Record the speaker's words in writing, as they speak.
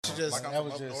Just That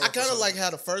was just. I kind of like how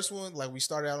the first one, like we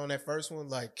started out on that first one,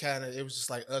 like kind of it was just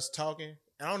like us talking.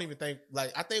 I don't even think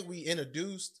like I think we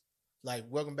introduced like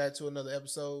welcome back to another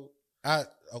episode,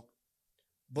 but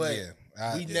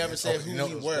we never said who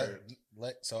we were.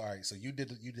 So all right, so you did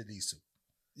these two.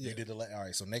 Yeah. You did the all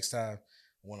right. So next time,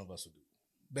 one of us will do.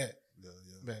 Bet. Yeah.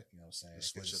 Bet. You know what I'm saying?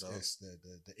 Switch it up. It's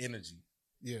the energy.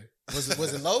 Yeah. Was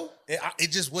it low?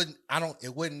 It just wouldn't.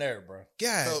 It wasn't there, bro.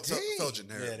 God, felt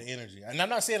generic. Yeah, the energy. And I'm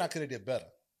not saying I could have did better.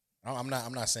 I'm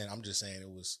not saying. I'm just saying it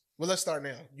was. Well, let's start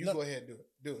now. You go ahead and do it.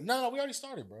 Do it. No, we already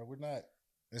started, bro. We're not.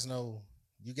 There's no.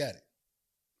 You got it.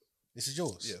 This is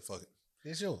yours. Yeah, fuck it.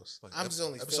 It's yours. I'm just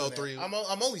only episode 3. I'm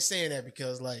only saying that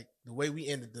because like the way we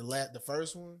ended the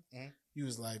first one, he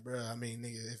was like, bro. I mean,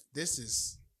 nigga, if this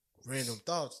is random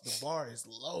thoughts, the bar is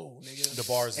low, nigga. The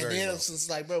bar is very low. And then it's just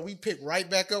like, bro, we pick right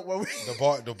back up where we.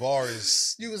 The bar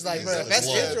is. You was like, bro, if that's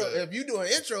low. intro. If you doing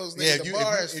intros, nigga, the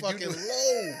bar is fucking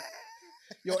low.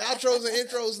 Your outros and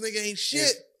intros, nigga, ain't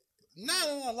shit.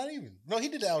 No, not even. No, he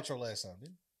did the outro last time,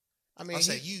 didn't he? I mean, I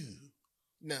say you.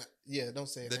 Nah, yeah, don't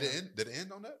say it. Did it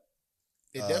end on that?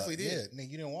 It definitely did. Yeah, nigga,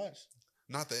 you didn't watch.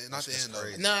 Not the end.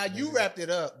 Of Nah, you wrapped it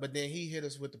up, but then he hit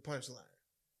us with the punchline.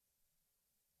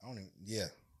 I don't even. Yeah,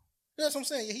 that's what I'm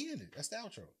saying. Yeah, he ended. That's the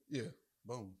outro. Yeah,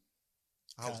 boom.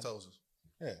 I was told us.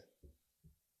 Yeah,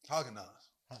 organized.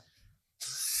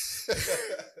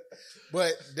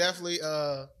 But definitely,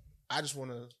 I just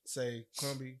want to say,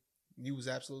 Crumby, you was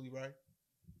absolutely right.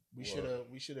 We should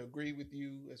have agreed with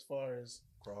you as far as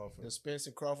Crawford. the Spence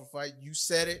and Crawford fight. You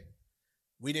said it.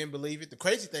 We didn't believe it. The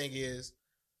crazy thing is,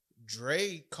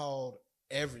 Dre called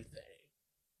everything,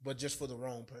 but just for the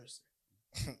wrong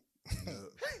person.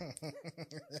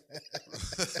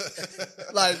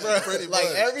 Like, bro, like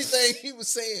everything he was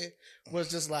saying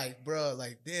was just like, bro,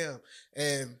 like, damn.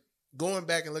 And going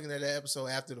back and looking at that episode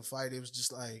after the fight, it was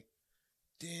just like,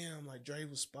 damn, like Dre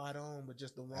was spot on, but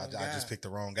just the wrong guy. I just picked the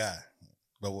wrong guy.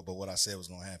 But what I said was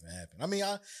gonna happen. I mean,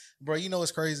 bro, you know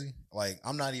what's crazy? Like,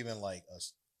 I'm not even like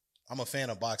I'm a fan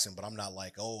of boxing, but I'm not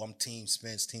like, oh, I'm Team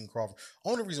Spence, Team Crawford.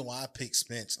 Only reason why I pick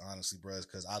Spence, honestly, bro, is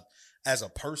because as a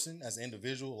person, as an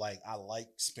individual, like I like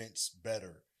Spence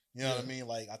better. You know what I mean?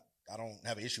 Like I don't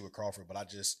have an issue with Crawford, but I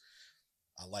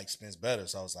like Spence better.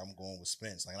 So I'm going with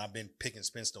Spence. Like, and I've been picking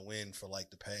Spence to win for like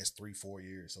the past 3-4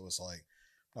 years. So it's like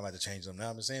I'm about to change them now.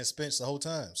 I've been saying Spence the whole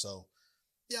time. So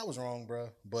yeah, I was wrong, bro.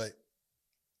 But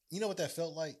you know what that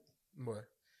felt like? What?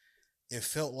 It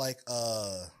felt like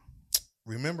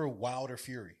remember Wilder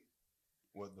Fury?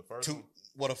 What, the first one?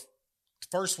 What the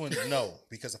first one? No,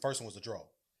 because the first one was a draw.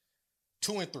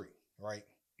 2 and 3, right?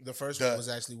 The first one was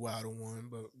actually Wilder one,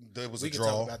 but it was we a can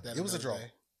draw. talk about that. It was a draw.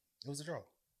 day. It was a draw.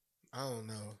 I don't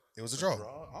know. It was a draw.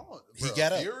 He Bro,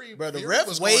 got up. Bro, the Fury ref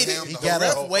was waited. going ham He the got whole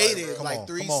up. fight, Waited bro. like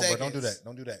 3 Come on, seconds. bro.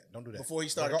 Don't do that. Before he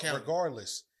started counting.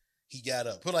 Regardless, he got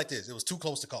up. Put it like this. It was too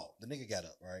close to call. The nigga got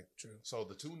up, right? True. So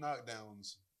the 2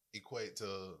 knockdowns equate to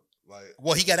like.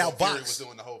 Well, he got what Fury outboxed. was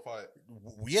doing the whole fight.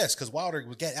 Yes, because Wilder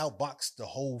was getting outboxed the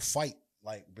whole fight.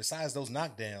 Like, besides those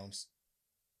knockdowns,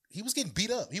 he was getting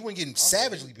beat up. He wasn't getting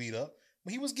savagely beat up,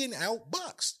 but he was getting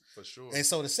outboxed. For sure. And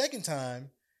so the second time,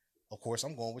 of course,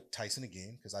 I'm going with Tyson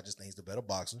again because I just think he's the better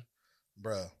boxer.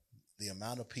 Bruh, the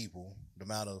amount of people, the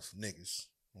amount of niggas,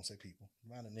 I won't say people,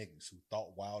 the amount of niggas who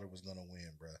thought Wilder was going to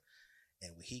win, bruh.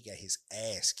 And when he got his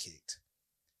ass kicked,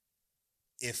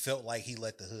 it felt like he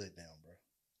let the hood down, bruh.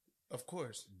 Of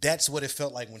course. That's what it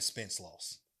felt like when Spence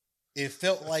lost. It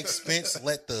felt like Spence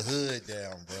let the hood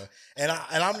down, bro.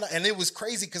 And it was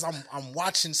crazy because I'm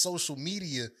watching social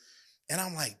media, and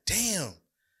I'm like, damn,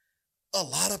 a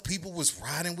lot of people was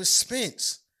riding with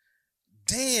Spence.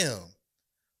 Damn,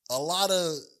 a lot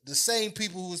of the same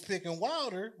people who was picking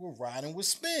Wilder were riding with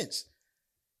Spence,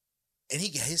 and he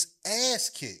got his ass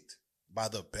kicked by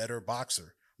the better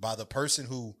boxer, by the person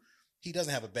who he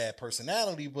doesn't have a bad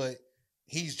personality, but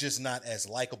he's just not as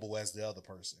likable as the other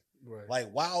person. Right.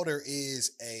 Like, Wilder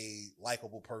is a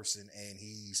likable person and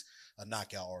he's a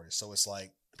knockout artist. So it's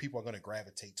like people are going to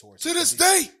gravitate towards to this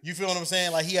day. You feel what I'm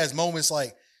saying? Like, he has moments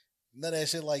like none of that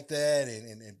shit like that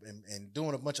and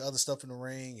doing a bunch of other stuff in the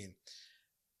ring. And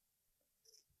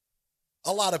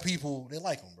a lot of people, they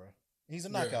like him, bro. He's a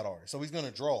knockout artist. So he's going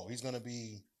to draw. He's going to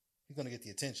get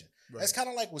the attention. Right. That's kind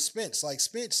of like with Spence. Like,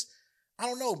 Spence, I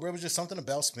don't know, bro. It was just something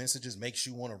about Spence that just makes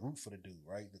you want to root for the dude,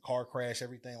 right? The car crash,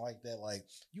 everything like that. Like,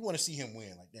 you want to see him win.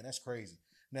 Like, damn, that's crazy.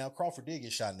 Now, Crawford did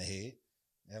get shot in the head.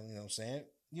 You know what I'm saying?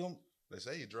 They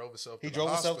say he drove himself to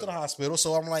the hospital.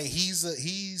 So I'm like,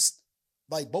 he's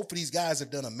like, both of these guys have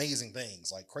done amazing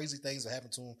things. Like, crazy things have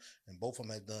happened to them, and both of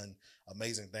them have done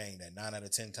amazing things that 9 out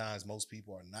of 10 times most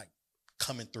people are not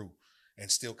coming through and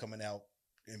still coming out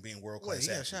and being world Wait, class.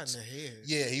 he got shot in the head.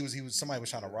 Yeah, he was. Somebody was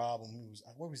trying to rob him. He was.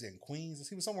 Where was he in Queens?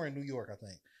 He was somewhere in New York, I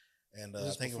think. And I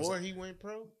think before it was. He went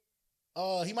pro.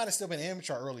 He might have still been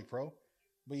amateur, early pro,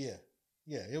 but yeah.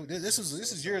 This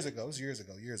is years ago. This was years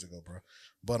ago, bro.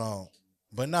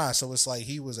 But nah. So it's like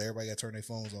everybody got to turn their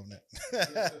phones off now.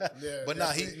 Yeah, but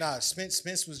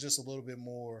Spence was just a little bit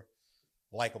more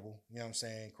likable. You know what I'm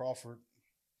saying? Crawford,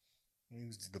 he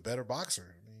was the better boxer.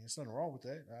 I mean, there's nothing wrong with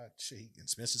that. And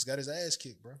Spence just got his ass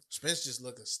kicked, bro. Spence just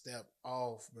looked a step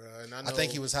off, bro. And I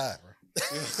think he was high, bro.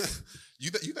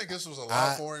 You think this was a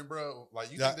lot for him, bro?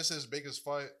 Like, you think this is his biggest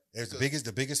fight? It's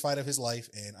the biggest fight of his life,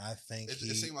 and I think it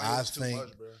seemed like it was too much,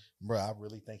 bro. I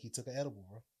really think he took an edible,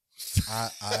 bro. I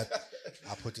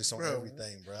put this on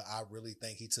everything, bro. I really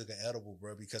think he took an edible,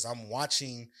 bro, because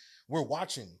we're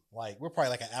watching, like, we're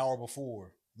probably like an hour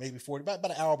before, maybe 40, about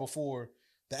an hour before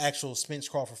the actual Spence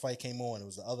Crawford fight came on. It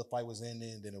was the other fight was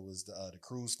ending, then it was the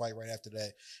Cruz fight right after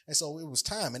that, and so it was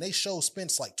time, and they showed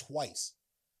Spence like twice.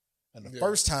 And the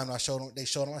first time they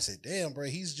showed him, I said, "Damn, bro,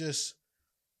 he's just."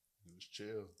 He was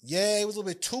chill. Yeah, he was a little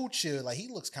bit too chill. Like, he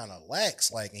looks kind of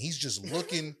lax, like, and he's just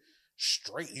looking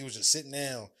straight. He was just sitting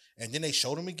down, and then they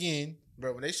showed him again.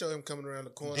 Bro, when they showed him coming around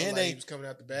the corner, then he was coming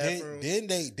out the bathroom. Then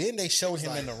they showed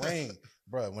him in the ring,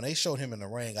 bro. When they showed him in the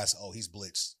ring, I said, "Oh, he's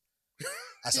blitzed."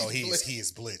 I said, he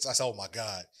is blitzed. I said, "Oh my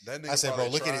God." I said, "Bro,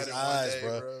 look at his eyes,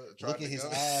 bro. Look at his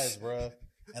eyes, bro."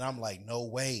 And I'm like, "No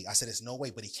way." I said, "It's no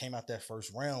way." But he came out that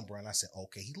first round, bro. And I said,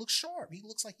 "Okay, he looks sharp. He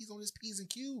looks like he's on his P's and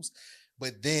Q's."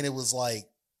 But then it was like,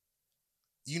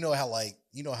 you know how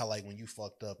when you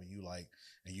fucked up and you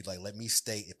let me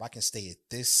stay. If I can stay at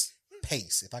this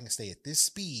pace, if I can stay at this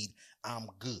speed, I'm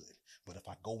good. But if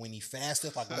I go any faster,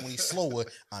 if I go any slower,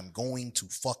 I'm going to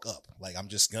fuck up. Like, I'm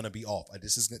just gonna be off.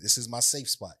 This is my safe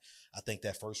spot. I think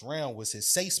that first round was his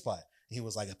safe spot. And he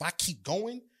was like, if I keep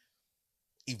going,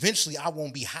 eventually I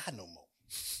won't be high no more.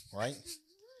 Right?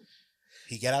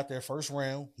 He got out there first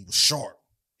round. He was sharp.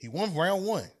 He won round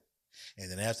one.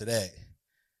 And then after that,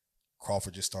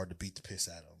 Crawford just started to beat the piss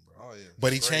out of him, bro. Oh, yeah.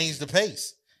 But he changed the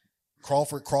pace.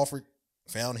 Crawford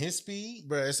found his speed.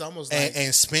 Bro, it's almost like...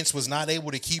 And Spence was not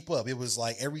able to keep up. It was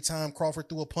like every time Crawford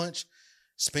threw a punch,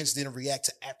 Spence didn't react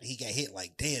to after he got hit.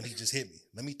 Like, damn, he just hit me.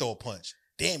 Let me throw a punch.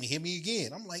 Damn, he hit me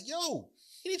again. I'm like, yo,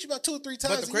 he hit you about 2 or 3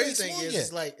 times. But the crazy thing is,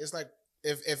 it's like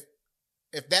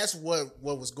if that's what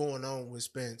was going on with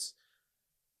Spence,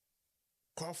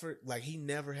 Crawford, like, he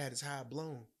never had his high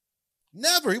blown.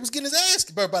 Never. He was getting his ass.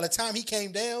 But by the time he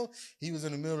came down, he was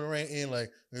in the middle of the ring and like,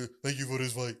 thank you for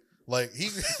this fight. Like, he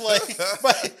like,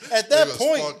 but at that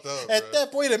point,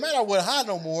 it didn't matter what high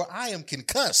no more. I am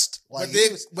concussed. Like,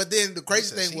 but then the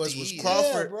crazy thing was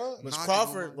Crawford.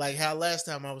 Crawford, like how last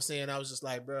time I was saying, I was just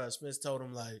like, bro, Spence told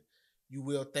him like, you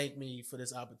will thank me for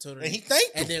this opportunity. And he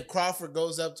thanked him. And then Crawford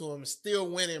goes up to him, still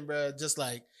winning, bro. Just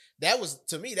like, that was,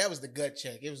 to me, that was the gut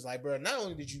check. It was like, bro, not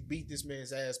only did you beat this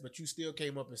man's ass, but you still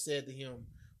came up and said to him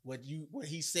what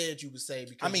he said you would say.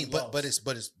 Because I mean, but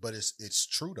it's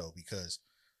true though, because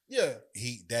yeah,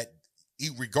 he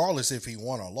regardless if he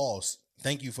won or lost,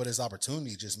 thank you for this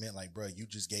opportunity just meant like, bro, you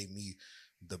just gave me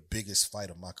the biggest fight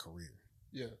of my career.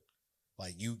 Yeah.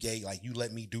 Like you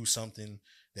let me do something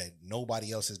that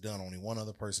nobody else has done, only one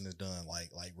other person has done.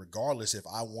 Like regardless if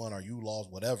I won or you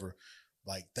lost, whatever,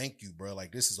 like thank you, bro.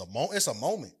 Like this is it's a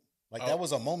moment. Like that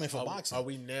was a moment for boxing. Are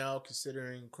we now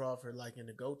considering Crawford like in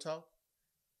the GOAT talk?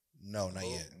 No, not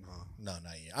yet. No,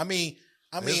 not yet. I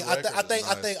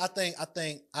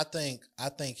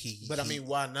think he. But I mean,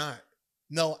 why not?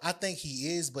 No, I think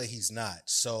he is, but he's not.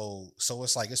 So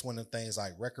it's like it's one of the things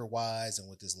like record wise and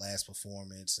with his last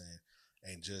performance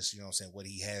and just, you know what I'm saying, what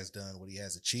he has done, what he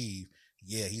has achieved.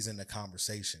 Yeah, he's in the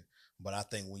conversation. But I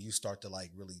think when you start to like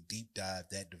really deep dive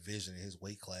that division in his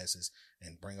weight classes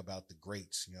and bring about the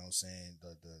greats, you know what I'm saying,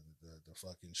 the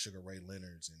fucking Sugar Ray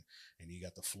Leonards and you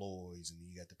got the Floyds and then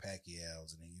you got the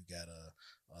Pacquiaos and then you got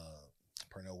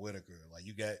Pernell Whitaker, like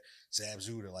you got Zab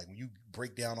Zuder. Like when you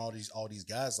break down all these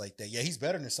guys like that, yeah, he's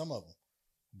better than some of them,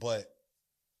 but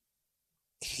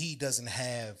he doesn't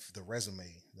have the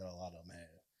resume that a lot of them have.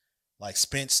 Like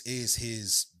Spence is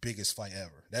his biggest fight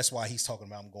ever. That's why he's talking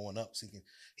about him going up. So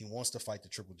he wants to fight the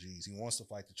Triple G's. He wants to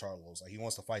fight the Charlos. Like he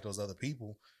wants to fight those other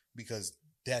people because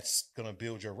that's gonna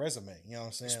build your resume. You know what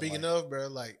I'm saying? Speaking of, bro,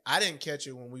 like I didn't catch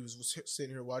it when we was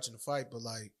sitting here watching the fight, but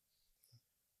like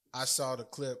I saw the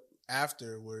clip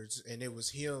afterwards, and it was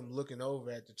him looking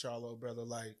over at the Charlo brother,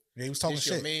 like, yeah, he was talking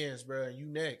shit. Your man's, bro, and you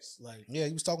next, like, yeah,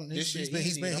 he was talking. He's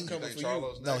been coming for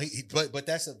you. No, but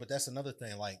that's another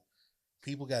thing, like.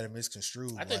 People got it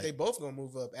misconstrued. I think they both gonna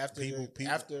move up after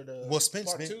the well,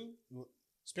 Spence part two.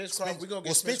 Spence Crawford, we gonna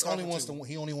get Spence only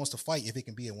wants to fight if it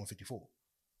can be at 154.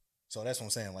 So that's what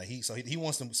I'm saying. Like he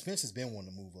wants to. Spence has been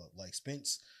wanting to move up. Like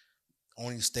Spence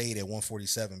only stayed at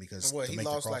 147 because And what, to he make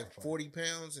lost the like fight. 40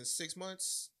 pounds in 6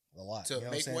 months A lot to you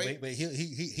know make what I'm saying? weight. But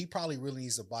he probably really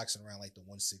needs to box around like the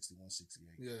 160,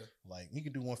 168. Yeah, like he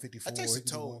can do 154. that takes a he can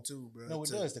do toll too, bro. No, it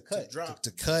does. To cut,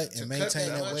 to cut to and cut maintain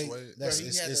that that much weight. bro, That's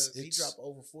he dropped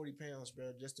over 40 pounds,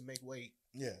 bro, just to make weight.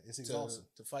 Yeah, it's exhausting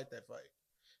to fight that fight.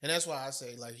 And that's why I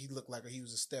say like he looked like he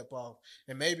was a step off,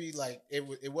 and maybe like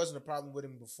it wasn't a problem with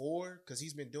him before because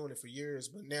he's been doing it for years.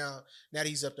 But now that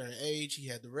he's up there in age, he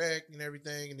had the wreck and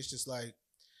everything, and it's just like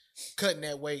cutting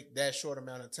that weight that short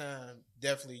amount of time.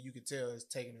 Definitely, you could tell it's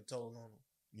taking a toll on him.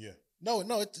 Yeah,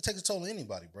 no, it takes a toll on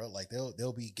anybody, bro. Like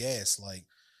they'll be gassed. Like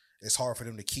it's hard for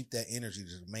them to keep that energy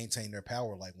to maintain their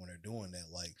power. Like when they're doing that,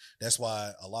 like that's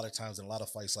why a lot of times in a lot of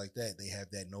fights like that, they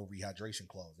have that no rehydration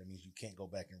clause. That means you can't go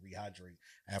back and rehydrate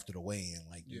after the weigh-in.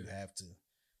 Like you have to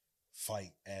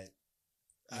fight at.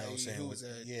 You know what I'm saying? Who was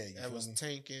that? Yeah, that was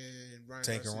Tank and Ryan.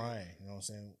 Tank and Ryan. You know what I'm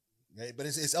saying? But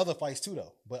it's other fights too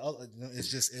though. But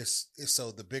it's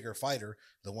so the bigger fighter,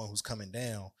 the one who's coming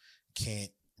down,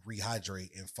 can't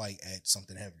rehydrate and fight at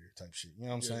something heavier type shit. You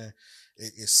know what I'm saying?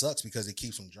 It sucks because it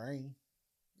keeps them drained.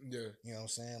 Yeah. You know what I'm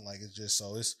saying? Like it's just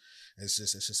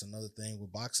another thing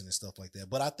with boxing and stuff like that.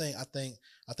 But I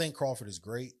think Crawford is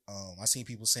great. I seen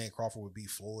people saying Crawford would beat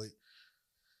Floyd.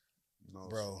 No,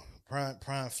 bro,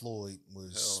 Prime Floyd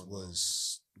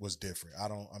was different.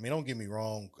 Don't get me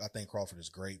wrong. I think Crawford is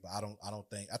great, but I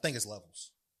think it's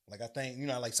levels. Like I think,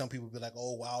 like some people be like,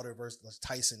 oh, Wilder versus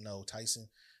Tyson. No, Tyson.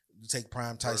 You take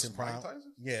Prime Tyson, Prime.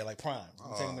 Yeah, like Prime.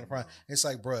 You take him in Prime. No. It's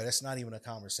like, bro, that's not even a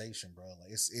conversation, bro.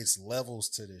 Like it's levels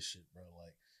to this shit, bro.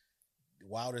 Like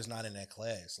Wilder's not in that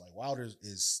class. Like Wilder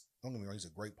is, don't get me wrong, he's a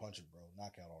great puncher, bro.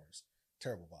 Knockout artist.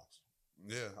 Terrible boxer.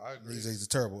 Yeah, I agree. He's a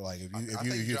terrible. Like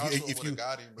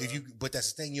if you, but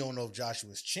that's the thing. You don't know if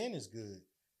Joshua's chin is good.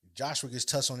 If Joshua gets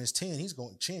touched on his he's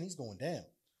going down.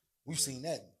 We've seen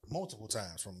that multiple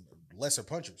times from lesser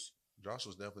punchers.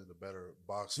 Joshua's definitely the better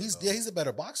boxer. He's a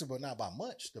better boxer, but not by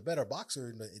much. The better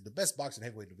boxer, the best boxer in the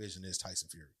heavyweight division is Tyson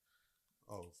Fury.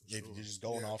 Oh, for if sure. you're just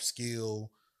going off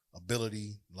skill,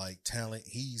 ability, like talent,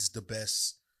 he's the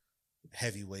best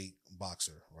heavyweight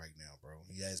boxer right now, bro.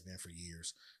 He has been for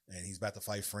years, and he's about to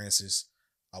fight Francis.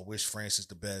 I wish Francis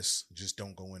the best. Just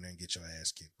don't go in there and get your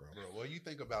ass kicked, bro. Bro, what do you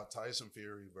think about Tyson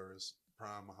Fury versus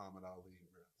Prime Muhammad Ali,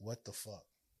 bro? What the fuck?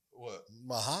 What?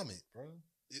 Muhammad, bro.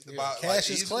 Yeah.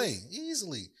 Cassius Clay,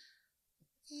 easily.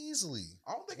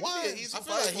 I don't think it'd be an easy fight. I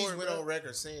feel like he went on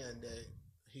record saying that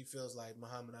he feels like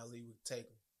Muhammad Ali would take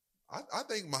him. I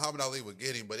think Muhammad Ali would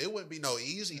get him, but it wouldn't be no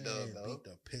easy dub, though. Beat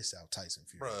the piss out Tyson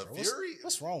Fury, bro. Fury,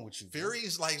 what's wrong with you? Bro?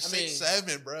 Fury's like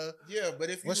 6'7", bro. Yeah, but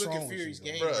if you look at Fury's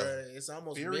game, bro, it's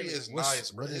almost Fury is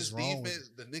nice, bro. His defense,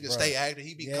 the nigga stay active.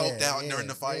 He be coked out during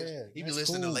the fight. He be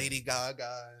listening to Lady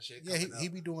Gaga and shit. Yeah, he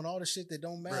be doing all the shit that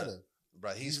don't matter.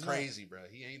 Bro, he's crazy, bro.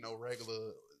 He ain't no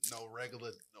regular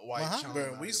white chum.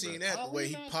 Bro, we seen that the way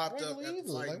he popped up at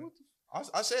the fight.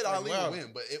 I said Ali would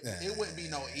win, but it wouldn't be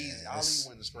no easy. Ali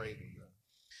win the scraping, bro.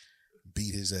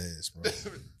 Beat his ass, bro.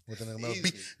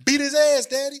 Beat his ass,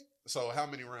 daddy. So how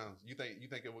many rounds? You think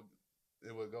it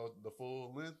would go the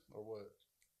full length or what?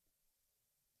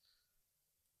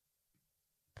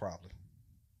 Probably.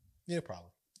 Yeah,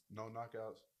 probably. No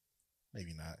knockouts?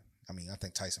 Maybe not. I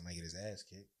think Tyson might get his ass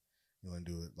kicked. You want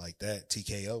to do it like that?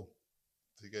 TKO.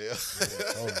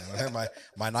 TKO. That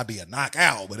might not be a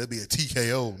knockout, but it'll be a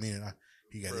TKO. Meaning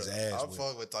he got his ass. I'll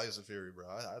fuck with Tyson Fury, bro.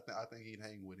 I think he'd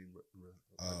hang with him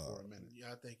for a minute.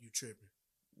 Yeah, I think you tripping,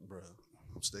 bro.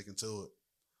 I'm sticking to it.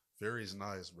 Fury's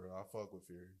nice, bro. I fuck with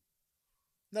Fury.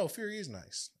 No, Fury is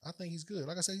nice. I think he's good.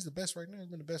 Like I said, he's the best right now. He's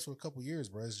been the best for a couple years,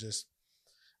 bro. It's just,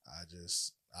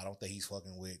 I don't think he's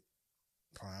fucking with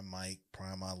Prime Mike,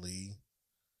 Prime Ali,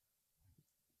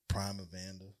 Prime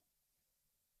Evander.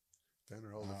 Vander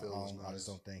Holyfield is nice. I just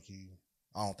don't think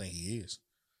I don't think he is.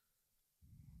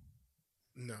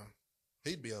 No.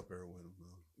 He'd be up there with him,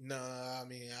 though. No, I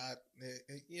mean,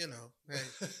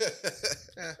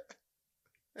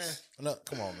 No,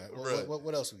 come on, man.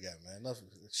 What else we got, man?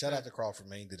 Shout out to Crawford,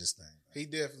 man. He did his thing. Man. He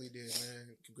definitely did,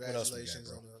 man.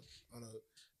 Congratulations on a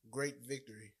great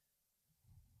victory.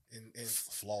 And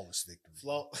flawless victory.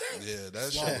 Yeah,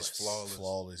 that shit was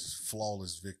flawless.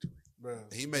 Flawless victory. Bro,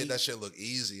 he made that shit look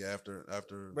easy after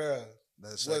bro,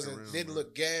 that second round. Didn't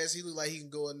look gas. He looked like he can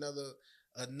go another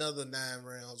 9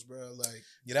 rounds, bro. Like,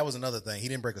 yeah, that was another thing. He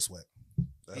didn't break a sweat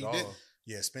at all. Didn't.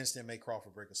 Yeah, Spence didn't make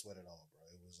Crawford break a sweat at all, bro.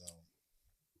 It was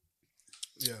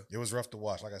yeah, it was rough to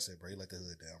watch. Like I said, bro, he let the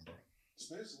hood down, bro.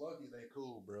 Spence lucky they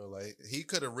cool, bro. Like he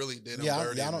could have really did him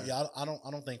dirty. I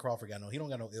don't think Crawford got he don't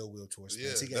got no ill will towards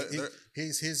Spence. Yeah,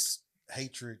 his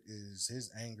hatred is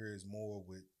his anger is more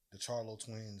with the Charlo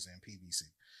twins and PBC.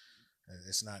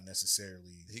 It's not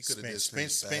necessarily he could have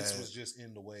Spence was just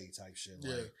in the way type shit.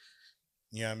 Yeah. Like,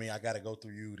 you know what I mean? I got to go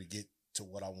through you to get to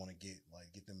what I want to get.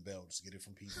 Like, get them belts, get it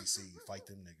from PBC, fight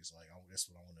them niggas. Like, that's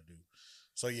what I want to do.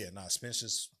 So yeah,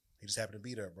 Spence he just happened to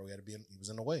be there, bro. He was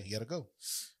in the way. He had to go.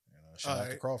 Shout out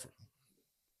to Crawford.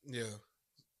 Yeah.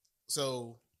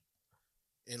 So,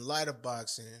 in light of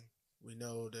boxing, we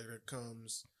know that there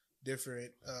comes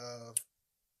different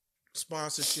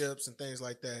sponsorships and things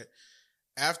like that.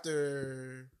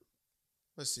 After,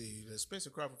 let's see, the Spencer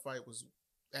Crawford fight was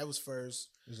first.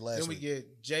 It was last then we week.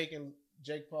 get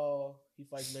Jake Paul. He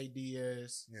fights Nate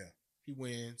Diaz. Yeah, he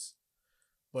wins.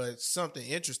 But something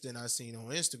interesting I seen on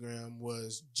Instagram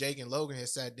was Jake and Logan had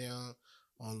sat down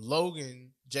on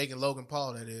Jake and Logan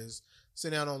Paul, that is,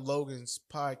 sit down on Logan's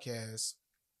podcast,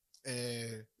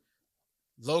 and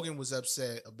Logan was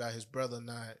upset about his brother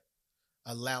not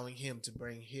allowing him to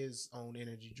bring his own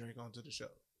energy drink onto the show,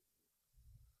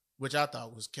 which I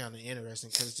thought was kind of interesting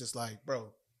because it's just like,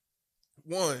 bro,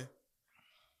 one,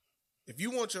 if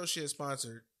you want your shit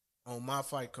sponsored on my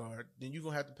fight card, then you're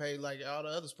going to have to pay like all the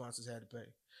other sponsors had to pay.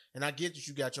 And I get that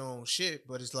you got your own shit,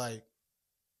 but it's like,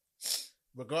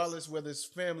 regardless whether it's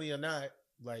family or not,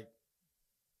 like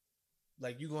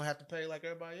you're going to have to pay like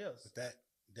everybody else. But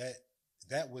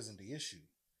that wasn't the issue.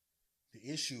 The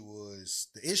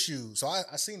issue, so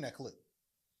I seen that clip.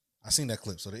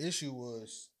 So the issue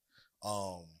was,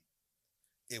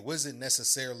 it wasn't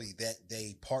necessarily that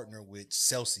they partner with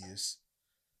Celsius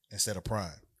instead of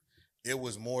Prime. It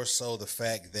was more so the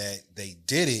fact that they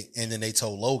did it, and then they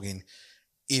told Logan,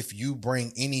 if you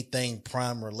bring anything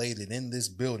Prime related in this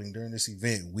building during this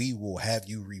event, we will have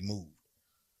you removed.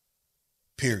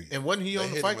 Period. And wasn't he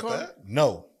on the fight card?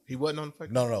 No. He wasn't on the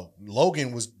fight card? No.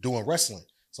 Logan was doing wrestling.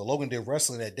 So Logan did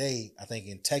wrestling that day, I think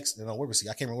in Texas. No, where was he?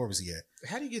 I can't remember where was he at.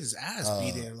 How do you get his ass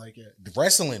beat in like that?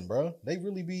 Wrestling, bro. They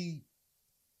really be,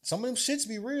 some of them shits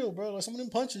be real, bro. Like some of them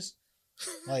punches.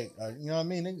 Like, you know what I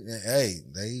mean?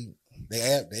 They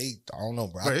I don't know,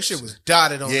 bro. This shit was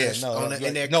dotted on in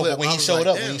that clip. But when he showed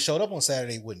up on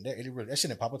Saturday, that shit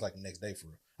didn't pop up like the next day for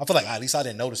real. I feel like at least I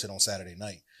didn't notice it on Saturday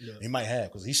night. Yeah. He might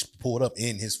have, because he pulled up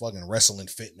in his fucking wrestling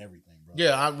fit and everything, bro.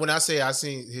 Yeah, when I say I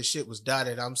seen his shit was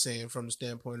dotted, I'm saying from the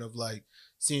standpoint of like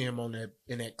seeing him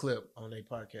in that clip on their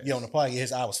podcast. Yeah, on the podcast,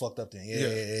 his eye was fucked up then.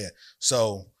 Yeah.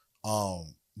 So,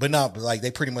 but like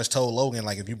they pretty much told Logan,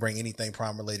 like, if you bring anything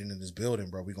Prime related in this building,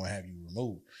 bro, we're gonna have you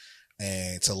removed.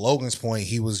 And to Logan's point,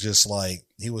 he was just like,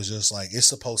 it's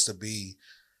supposed to be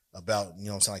about, you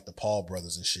know what I'm saying, like the Paul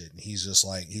brothers and shit. And he's just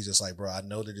like, bro, I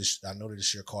know that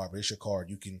it's your card, but it's your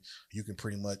card. You can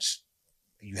pretty much,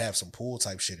 you have some pool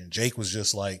type shit. And Jake was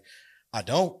just like, I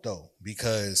don't though,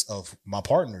 because of my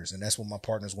partners. And that's what my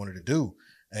partners wanted to do.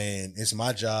 And it's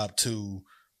my job to,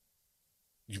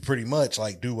 you pretty much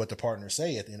like do what the partners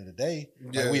say at the end of the day.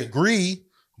 Yeah. Like, we agree,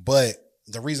 but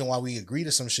the reason why we agree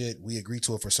to some shit, we agree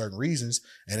to it for certain reasons.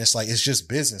 And it's like, it's just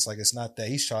business. Like, it's not that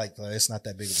he's trying, it's not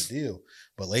that big of a deal.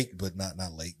 But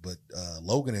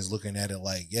Logan is looking at it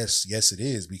like, yes, it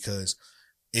is, because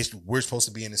we're supposed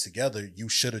to be in this together. Y'all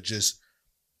should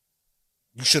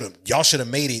have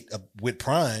made it with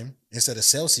Prime instead of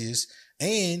Celsius.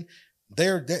 And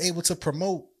they're able to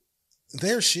promote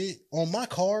their shit on my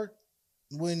card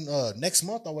when, next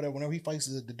month or whatever, whenever he fights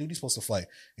the dude he's supposed to fight.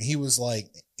 And he was like,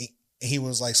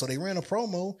 so they ran a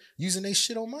promo using their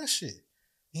shit on my shit.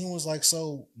 He was like,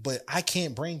 so, but I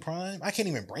can't bring Prime. I can't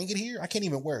even bring it here. I can't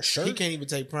even wear a shirt. He can't even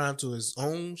take Prime to his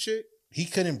own shit. He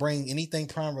couldn't bring anything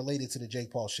Prime related to the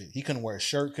Jake Paul shit. He couldn't wear a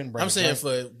shirt. Couldn't bring. I'm saying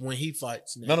for when he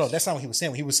fights. Next. No, that's not what he was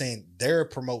saying. He was saying they're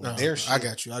promoting their shit. I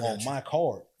got you. On my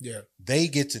card. Yeah, they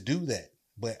get to do that,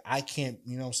 but I can't.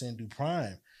 You know what I'm saying? Do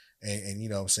Prime, and you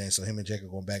know what I'm saying. So him and Jake are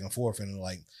going back and forth,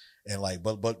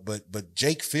 but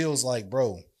Jake feels like,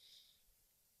 bro,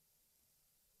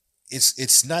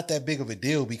 it's not that big of a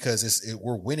deal because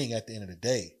we're winning at the end of the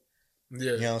day.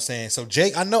 Yeah. You know what I'm saying? So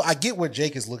Jake, I get what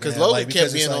Jake is looking at. Because Logan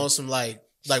kept being on some like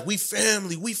we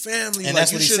family. And like,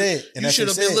 that's what he said. And you should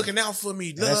have been looking out for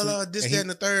me. That, and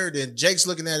the third. And Jake's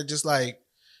looking at it just like,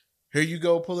 here you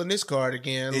go pulling this card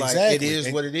again. Exactly. Like, it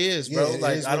is what it is, bro.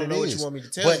 Like, I don't know what you want me to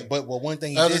tell you. But one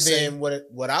thing other than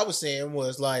what I was saying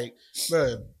was like,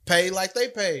 bro, pay like they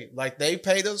paid. Like, they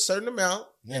paid a certain amount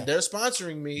and they're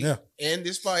sponsoring me in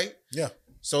this fight. Yeah.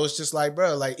 So it's just like,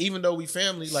 bro, like, even though we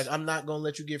family, like, I'm not going to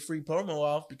let you get free promo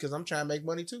off because I'm trying to make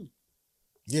money too.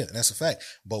 Yeah, that's a fact.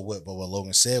 But what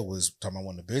Logan said was, talking about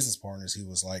one of the business partners, he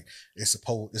was like, it's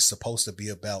supposed to be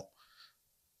about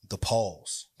the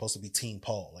Pauls, supposed to be Team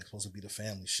Paul, like supposed to be the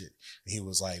family shit. And he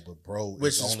was like, but bro,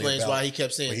 which explains why he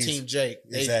kept saying Team Jake.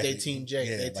 Exactly. They Team Jake.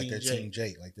 Yeah, they like they're Jake. Team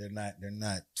Jake. Like they're not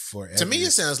forever. To me,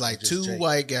 it sounds like two Jake.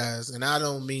 white guys, and I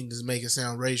don't mean to make it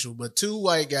sound racial, but two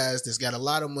white guys that's got a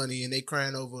lot of money and they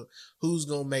crying over who's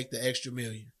gonna make the extra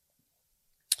million.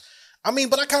 I mean,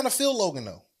 but I kind of feel Logan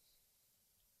though.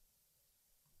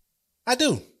 I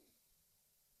do.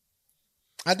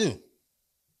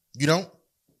 You don't?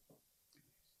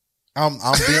 I'm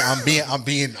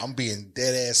being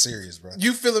dead ass serious, bro.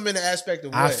 You feel him in the aspect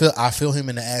of what? I feel him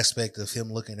in the aspect of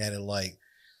him looking at it like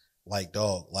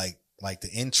dog, like the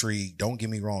intrigue. Don't get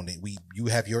me wrong. You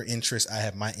have your interest, I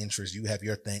have my interest. You have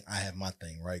your thing, I have my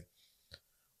thing, right?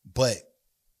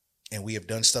 And we have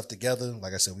done stuff together.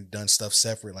 Like I said, we've done stuff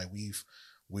separate. Like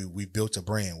we built a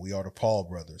brand. We are the Paul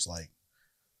brothers. Like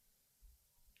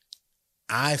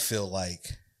I feel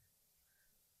like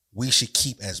we should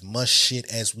keep as much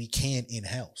shit as we can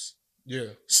in-house. Yeah.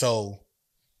 So,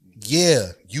 yeah,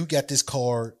 you got this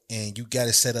card and you got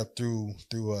it set up through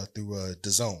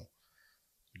DAZN.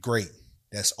 Great.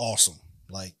 That's awesome.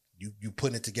 Like, you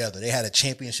putting it together. They had a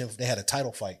championship. They had a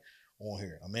title fight on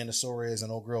here. Amanda Suarez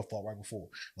and old girl fought right before.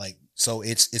 Like, so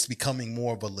it's becoming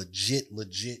more of a legit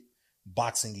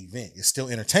boxing event. It's still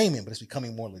entertainment, but it's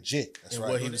becoming more legit. That's and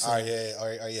right. All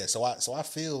right, yeah. So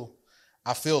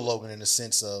I feel Logan in the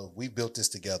sense of we built this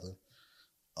together.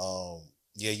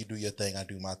 Yeah, you do your thing, I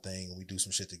do my thing, and we do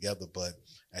some shit together. But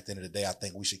at the end of the day, I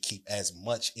think we should keep as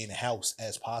much in-house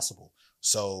as possible.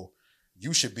 So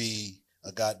you should be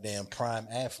a goddamn prime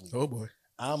athlete. Oh boy.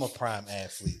 I'm a prime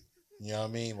athlete. You know what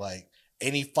I mean? Like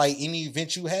any fight, any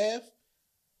event you have,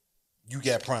 you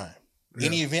got prime. Yeah.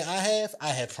 Any event I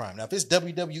have prime. Now, if it's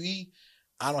WWE,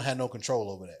 I don't have no control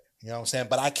over that. You know what I'm saying?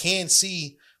 But I can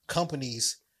see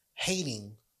companies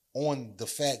hating on the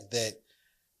fact that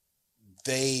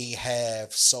they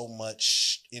have so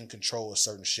much in control of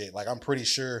certain shit. Like, I'm pretty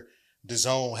sure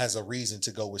DAZN has a reason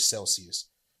to go with Celsius.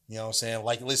 You know what I'm saying?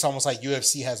 Like, it's almost like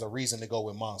UFC has a reason to go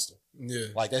with Monster. Yeah.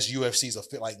 Like, that's UFC's,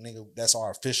 like, nigga, that's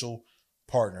our official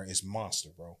partner is Monster,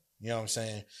 bro. You know what I'm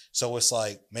saying? So it's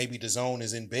like maybe DAZN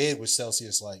is in bed with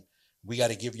Celsius. Like, we got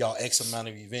to give y'all X amount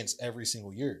of events every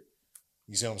single year.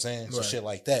 You see what I'm saying? Right. So shit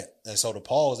like that. And so the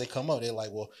Pauls, they come up, they're like,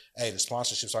 well, hey, the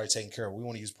sponsorship's already taken care of. We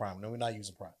want to use Prime. No, we're not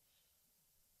using Prime.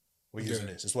 We're using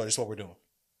this. It's what we're doing.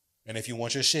 And if you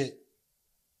want your shit,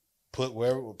 put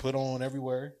on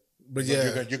everywhere. But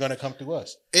yeah, you're gonna come through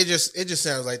us. It just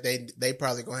sounds like they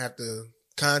probably gonna have to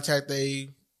contact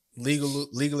they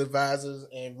legal advisors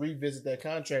and revisit that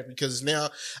contract, because now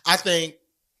I think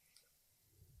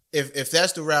if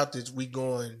that's the route that we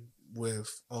going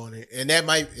with on it, and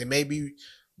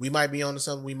we might be on to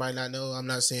something we might not know. I'm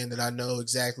not saying that I know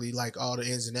exactly like all the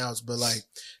ins and outs, but like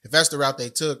if that's the route they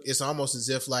took, it's almost as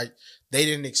if like they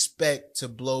didn't expect to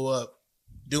blow up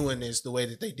doing this the way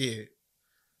that they did.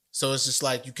 So it's just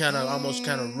like you kind of almost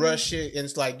kind of rush it, and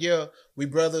it's like, yeah, we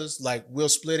brothers, like we'll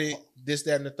split it, this,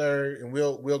 that, and the third, and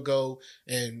we'll go,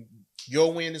 and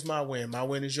your win is my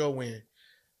win is your win.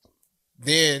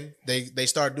 Then they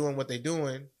start doing what they're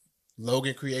doing.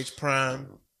 Logan creates Prime,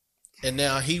 and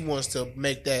now he wants to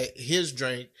make that his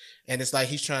drink, and it's like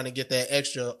he's trying to get that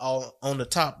extra all on the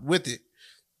top with it.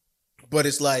 But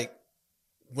it's like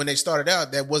when they started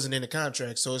out, that wasn't in the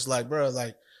contract. So it's like, bro,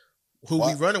 like who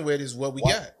we running with is what we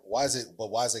got. Why is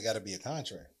it got to be a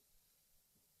contract?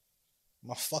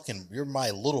 You're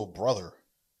my little brother,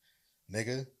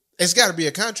 nigga. It's got to be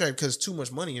a contract because too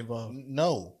much money involved.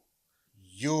 No,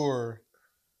 you're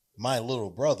my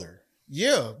little brother.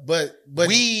 Yeah, but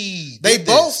we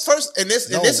both first, and this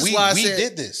is why I said we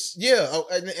did this. Yeah,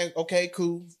 and okay,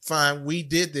 cool, fine, we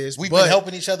did this. We've been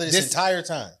helping each other this entire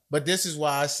time. But this is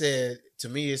why I said, to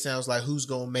me, it sounds like who's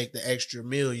gonna make the extra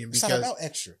million? Because it's not about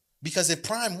extra. Because if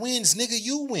Prime wins, nigga,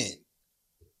 you win.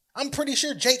 I'm pretty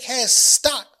sure Jake has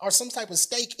stock or some type of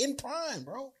stake in Prime,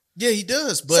 bro. Yeah, he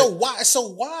does. But why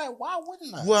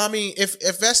wouldn't I? Well, I mean, if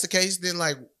that's the case, then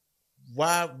like,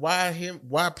 why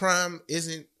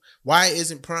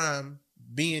isn't Prime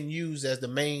being used as the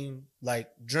main like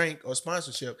drink or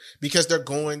sponsorship? Because they're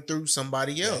going through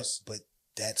somebody else. But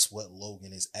that's what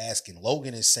Logan is asking.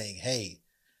 Logan is saying, hey,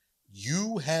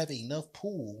 you have enough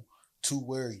pool to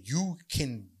where you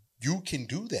can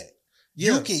do that.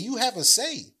 Yeah. You have a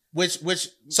say.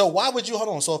 So why would you hold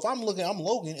on? So if I'm Logan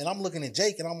and I'm looking at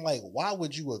Jake and I'm like, why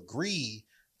would you agree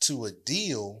to a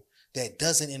deal that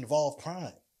doesn't involve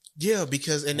Prime? Yeah,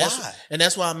 because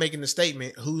that's why I'm making the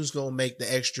statement. Who's gonna make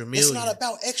the extra $1 million? It's not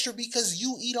about extra because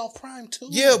you eat off Prime too.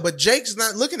 Yeah, but Jake's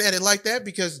not looking at it like that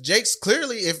because Jake's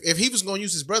clearly, if he was gonna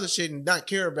use his brother shit and not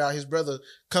care about his brother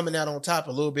coming out on top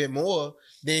a little bit more,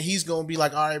 then he's gonna be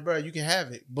like, all right, bro, you can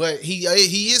have it. But he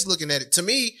is looking at it to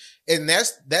me, and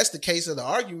that's the case of the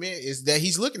argument is that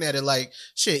he's looking at it like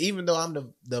shit. Even though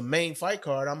I'm the main fight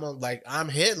card, I'm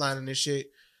headlining this shit.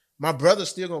 My brother's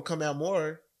still gonna come out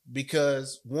more.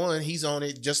 Because one, he's on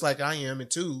it just like I am, and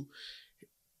two,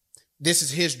 this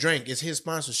is his drink, it's his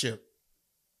sponsorship.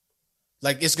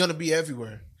 Like it's gonna be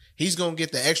everywhere. He's gonna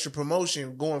get the extra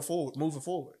promotion moving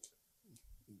forward.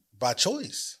 By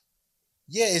choice.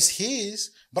 Yeah, it's his,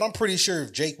 but I'm pretty sure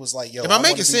if Jake was like, yo, am I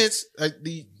making sense? A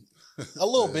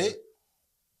little bit.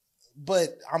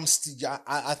 But I'm still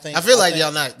I think I feel like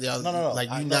y'all not no. Like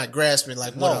you're not grasping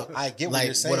like I get what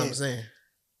you're saying. What I'm saying.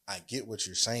 I get what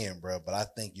you're saying, bro, but I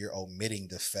think you're omitting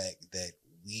the fact that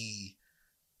we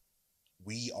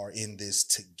are in this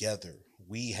together.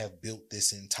 We have built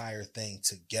this entire thing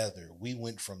together. We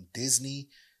went from Disney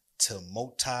to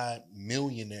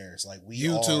multi-millionaires. Like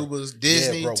YouTubers,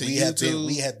 Disney to YouTube.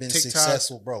 We have been TikTok,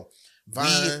 successful, bro.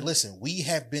 Vine. We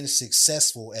have been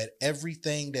successful at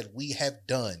everything that we have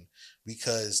done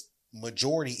because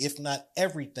majority, if not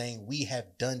everything, we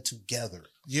have done together.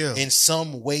 Yeah. In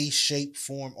some way, shape,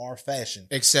 form, or fashion.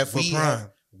 Except for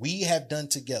Prime. We have done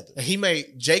together.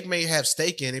 Jake may have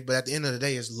stake in it, but at the end of the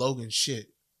day, it's Logan's shit.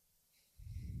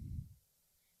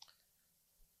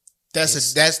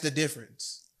 That's the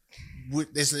difference.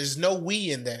 There's no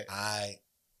we in that.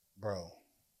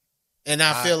 And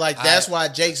I feel like that's why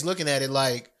Jake's looking at it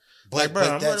like, bro, I'm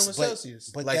running with Celsius.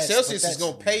 But like Celsius is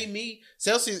gonna pay me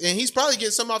Celsius, and he's probably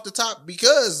getting some off the top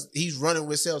because he's running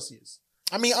with Celsius.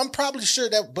 I mean, I'm probably sure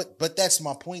that, but that's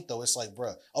my point though. It's like,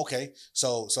 bro, okay,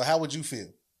 so how would you feel?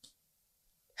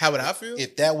 How would I feel?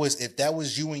 If that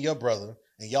was you and your brother,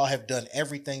 and y'all have done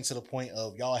everything to the point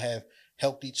of y'all have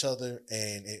helped each other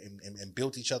and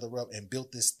built each other up and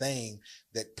built this thing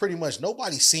that pretty much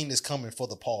nobody's seen this coming for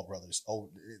the Paul brothers.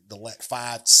 The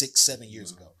 5, 6, 7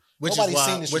 years ago. Which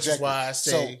is why I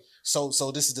say.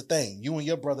 So this is the thing. You and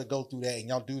your brother go through that, and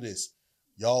y'all do this.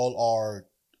 Y'all are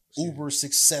uber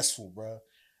successful, bro,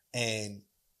 and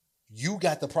you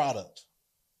got the product,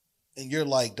 and you're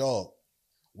like, dog,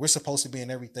 we're supposed to be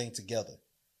in everything together.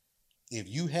 If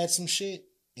you had some shit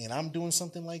and I'm doing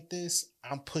something like this,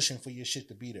 I'm pushing for your shit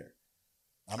to be there.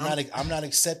 I'm not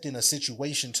accepting a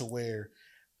situation to where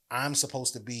I'm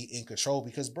supposed to be in control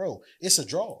because, bro, it's a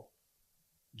draw.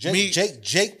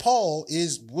 Jake Paul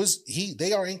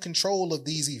they are in control of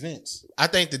these events. I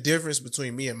think the difference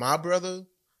between me and my brother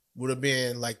would have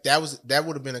been like that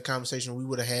would have been a conversation we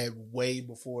would have had way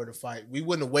before the fight. We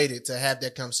wouldn't have waited to have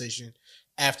that conversation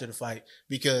after the fight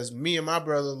because me and my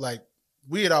brother, like,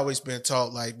 we had always been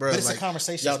taught, like, bro, but it's like, a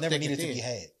conversation that's never needed to be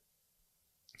had.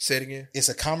 Say it again. It's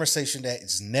a conversation that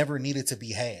is never needed to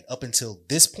be had up until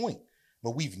this point.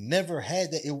 But we've never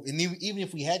had that. And even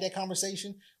if we had that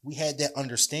conversation, we had that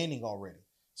understanding already.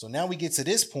 So now we get to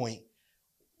this point.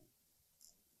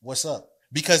 What's up?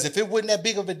 Because if it wasn't that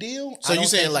big of a deal, so you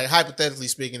saying, like, hypothetically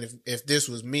speaking, if this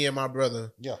was me and my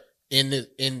brother, yeah,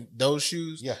 in those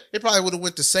shoes, yeah, it probably would have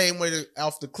went the same way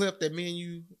off the clip that me and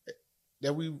you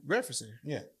that we referencing.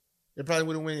 Yeah, it probably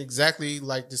would have went exactly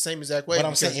like the same exact way. But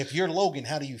I'm saying, if you're Logan,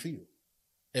 how do you feel?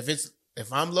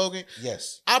 If I'm Logan,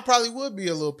 yes, I probably would be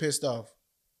a little pissed off.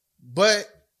 But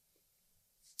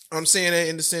I'm saying that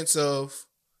in the sense of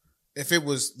if it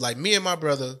was like me and my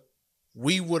brother,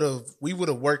 we would have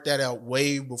worked that out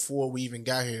way before we even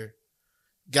got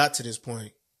to this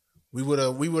point. We would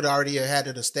already have had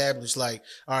it established. Like,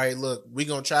 all right, look, we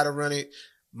gonna try to run it.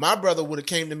 My brother would have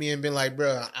came to me and been like,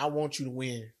 bro, I want you to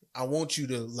win. I want you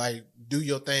to, like, do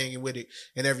your thing and with it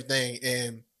and everything.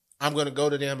 And I'm going to go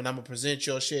to them and I'm going to present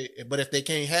your shit. But if they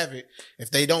can't have it,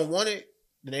 if they don't want it,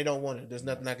 then they don't want it. There's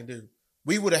nothing I can do.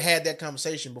 We would have had that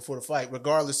conversation before the fight,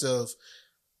 regardless of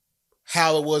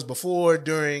how it was before,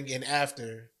 during, and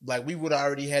after. Like, we would have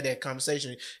already had that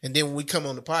conversation. And then when we come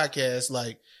on the podcast,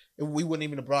 like, we wouldn't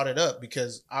even have brought it up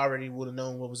because I already would have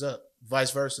known what was up.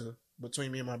 Vice versa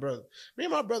between me and my brother. Me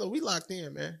and my brother, we locked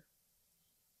in, man.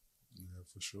 Yeah,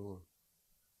 for sure.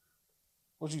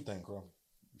 What you think, bro?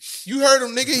 You heard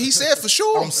him, nigga. He said for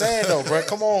sure. I'm saying though, bro.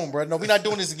 Come on, bro. No, we're not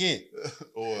doing this again.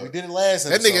 We did it last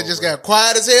episode. That nigga just got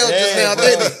quiet as hell just now,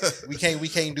 didn't he? We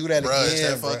can't do that bro, again. It's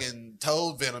that fucking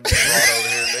toad venom you brought over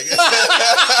here, nigga.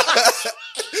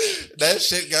 That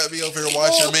shit got me over here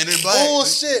watching Men in Black.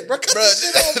 Bullshit, bro. Bro,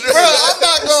 I'm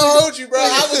not gonna hold you, bro.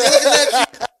 I was looking at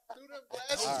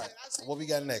you. All right. What we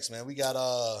got next, man? We got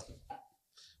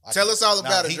Tell us all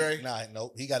about it, Dre.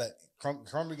 Nope. He got to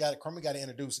Crumby got to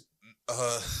introduce it.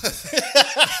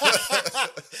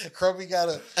 Crumby got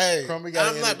to. Hey, Crumby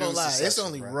I'm not gonna lie. It's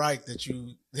only right that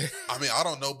you. I mean, I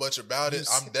don't know much about it.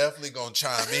 I'm definitely gonna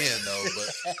chime in though.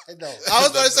 But no, I was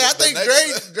going to say, I think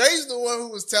Dre's the one who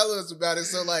was telling us about it.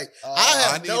 So like,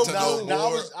 I have no clue.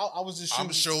 I was just.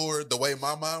 I'm sure the way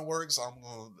my mind works, I'm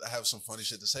gonna have some funny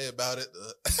shit to say about it.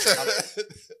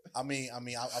 I mean,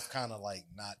 I've kind of like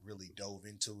not really dove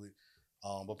into it,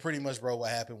 but pretty much, bro, what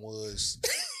happened was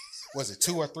it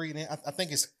 2 or 3? I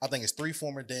think it's 3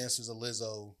 former dancers of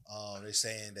Lizzo. They're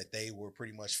saying that they were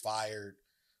pretty much fired.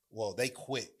 Well, they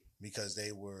quit because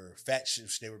they were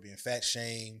they were being fat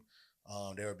shamed.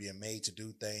 They were being made to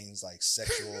do things like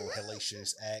sexual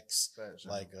hellacious acts.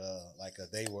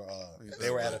 They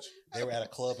were at a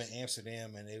club in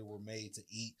Amsterdam and they were made to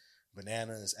eat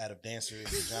bananas out of dancer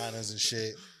vaginas and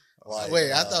shit. Like,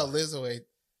 wait, I thought Lizzo ate.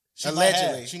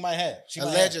 Allegedly, she might have.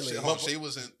 Allegedly, she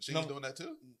was doing that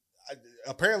too.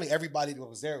 Apparently, everybody that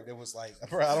was there, it was like,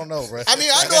 bro, I don't know, bro. I mean,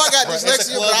 I know I got dyslexia. It's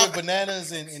a club with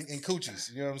bananas and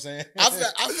coochies. You know what I'm saying? I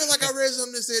feel like I read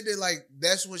something that said that like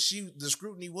that's what the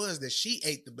scrutiny was, that she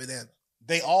ate the banana.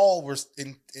 They all were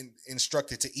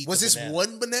instructed to eat. Was this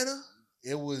one banana?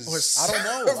 It was. I don't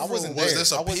know. I wasn't there. Was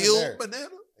this a peeled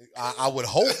banana? I would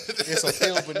hope it's a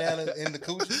peeled banana in the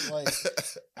coochie. Like,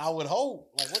 I would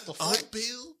hope. Like, what the fuck?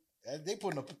 Unpeeled? They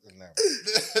putting a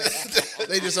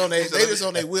they just on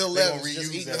their wheel levels,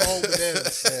 just eating the whole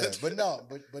bananas. Yeah,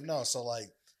 but no. So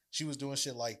like, she was doing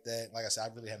shit like that. Like I said,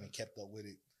 I really haven't kept up with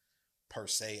it per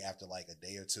se after like a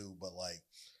day or two. But like,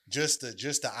 just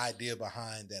the idea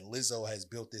behind that Lizzo has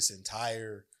built this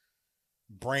entire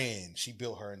brand. She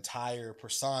built her entire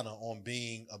persona on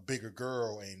being a bigger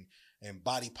girl and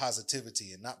body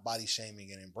positivity and not body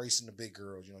shaming and embracing the big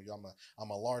girls. You know,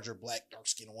 I'm a larger black dark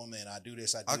skinned woman. I do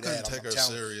this. I do that. I couldn't take her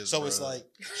serious. So bro. It's like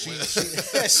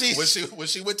when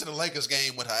she went to the Lakers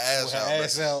game with her ass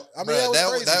out. I mean, bro, that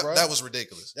was crazy, bro. That was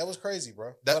ridiculous. That was crazy,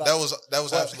 bro. That was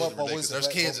absolutely ridiculous. There's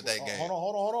kids at that game. Hold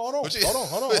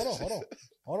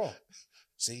on.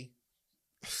 See,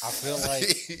 I feel like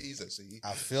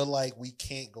I feel like we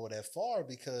can't go that far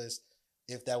because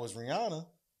if that was Rihanna,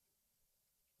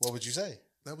 what would you say?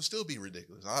 That would still be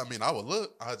ridiculous. I mean, I would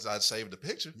look. I'd save the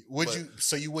picture. Would you?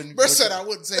 So you wouldn't? Bro said I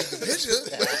wouldn't save the picture.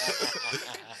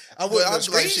 I wouldn't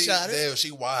screenshot it. Damn, she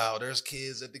wild. There's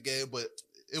kids at the game, but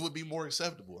it would be more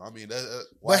acceptable. I mean,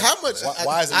 but how much?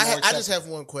 Why is it more acceptable? I just have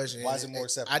one question. Why is it more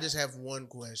acceptable? I just have one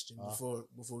question before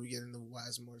we get into why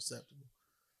is it more acceptable.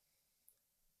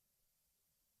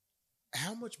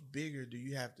 How much bigger do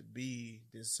you have to be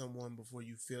than someone before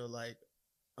you feel like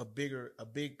a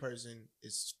big person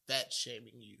is fat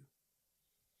shaming you?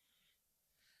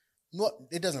 Well,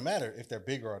 it doesn't matter if they're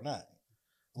bigger or not.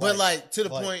 But like to the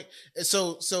point.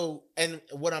 So, and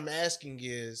what I'm asking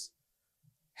is,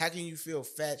 how can you feel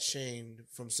fat shamed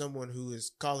from someone who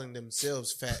is calling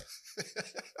themselves fat?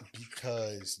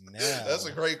 Because now that's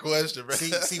a great question, bro.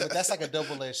 See, but that's like a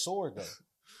double-edged sword though,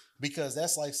 because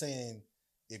that's like saying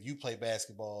if you play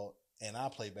basketball and I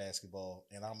play basketball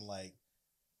and I'm like,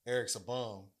 Eric's a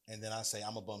bum, and then I say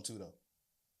I'm a bum too though.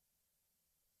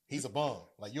 He's a bum.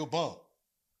 Like, you're a bum.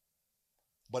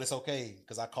 But it's okay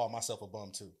because I call myself a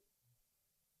bum too.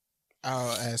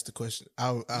 I'll ask the question.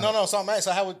 No. So I'm asking,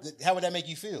 so how would that make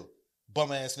you feel?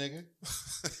 Bum ass nigga.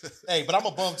 Hey, but I'm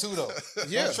a bum too though.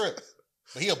 Yeah. Don't trip.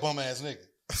 But he a bum ass nigga.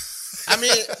 I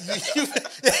mean,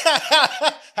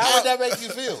 how would that make you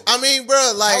feel? I mean,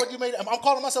 bro, like, how would you I'm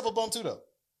calling myself a bum too though.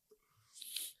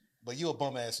 But you a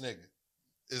bum ass nigga.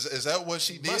 Is that what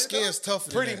she did? My skin's tougher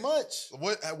than pretty that. much.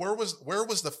 Where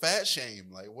was the fat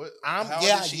shame? Like what? I'm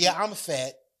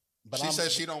fat. But she said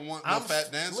she don't want no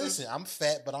fat dancers. Listen, I'm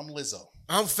fat, but I'm Lizzo.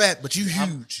 I'm fat, but you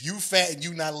huge. You fat and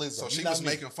you not Lizzo. So she was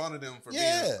making fun of them for being.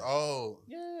 Oh,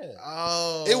 yeah.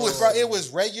 Oh, it was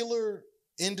regular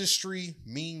industry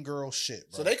mean girl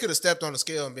shit, bro. So they could have stepped on the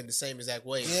scale and been the same exact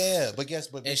weight. Yeah, but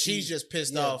she's just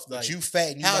pissed off. But like, you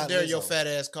fat. And you how not dare Lizzo. your fat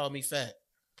ass call me fat?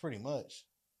 Pretty much.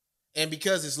 And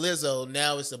because it's Lizzo,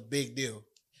 now it's a big deal.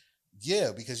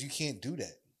 Yeah, because you can't do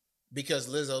that. Because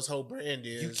Lizzo's whole brand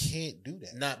is you can't do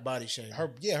that. Not body shaming. Her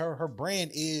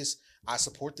brand is I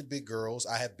support the big girls.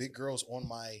 I have big girls on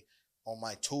my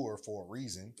tour for a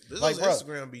reason. Lizzo's like,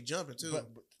 Instagram be jumping too. But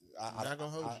I'm not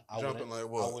gonna hold you. Jumping like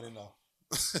what? I wouldn't know.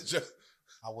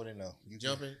 I wouldn't know. You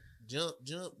jumping.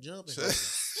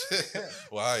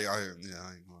 Well, I ain't gonna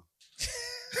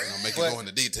make it go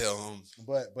into detail on.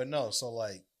 But no, so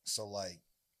like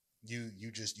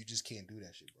you just can't do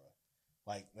that shit, bro.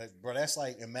 Like, bro, that's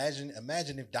like imagine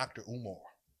if Dr. Umar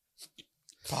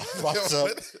popped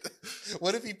up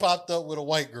What if he popped up with a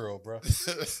white girl, bro?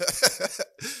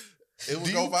 It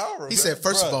would go viral. He said,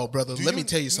 first of all, brother, let me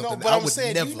tell you something. But I'm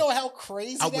saying, do you know how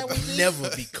crazy I that would be? never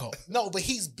be caught. No, but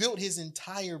he's built his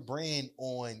entire brand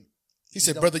on. He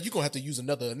said, brother, you're going to have to use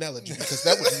another analogy because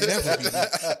that would never be me.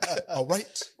 All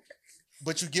right?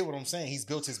 But you get what I'm saying. He's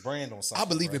built his brand on something. I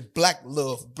believe in black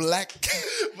love, black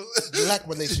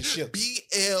relationship. BL,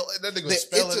 and that nigga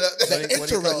spell it out. The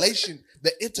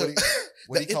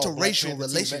interracial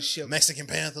relationship. Mexican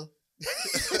Panther.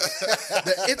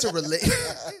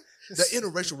 The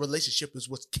interracial relationship is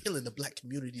what's killing the black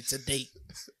community today,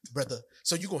 brother.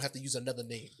 So you're going to have to use another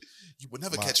name. You would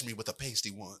never catch me with a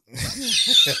pasty one.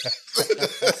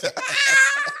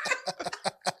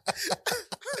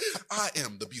 I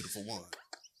am the beautiful one.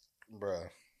 Bruh.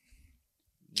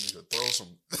 Nigga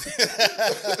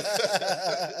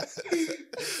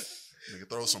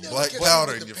throw some black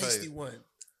powder in your face.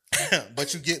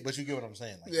 but you get what I'm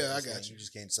saying. Like, yeah, I got you. You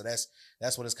just can't. So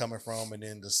that's what it's coming from. And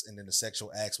then the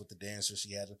sexual acts with the dancers.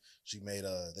 She made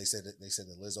they said that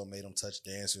Lizzo made them touch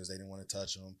dancers. They didn't want to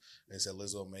touch them. They said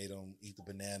Lizzo made them eat the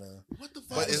banana. What the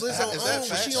fuck is Lizzo on?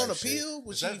 Was she on a pill?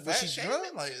 Was she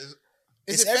drunk? Like,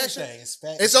 it's everything.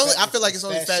 It's only. I feel like it's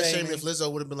only fat shaming if Lizzo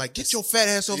would have been like, "Get your fat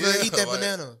ass over there and eat that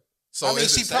banana." So I mean,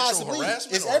 she possibly.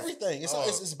 It's everything. It's both.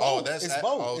 It's both.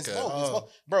 It's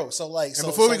both. Bro, so like. And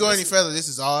before we go any further, this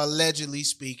is all allegedly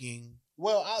speaking.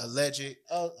 Well, alleged.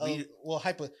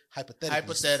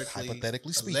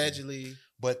 hypothetically speaking. Allegedly.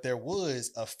 But there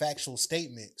was a factual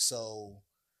statement. So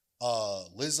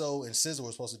Lizzo and SZA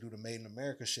were supposed to do the Made in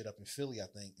America shit up in Philly, I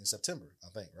think, in September,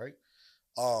 right?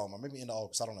 Or maybe in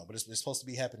August, I don't know. But it's supposed to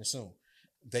be happening soon.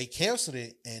 They canceled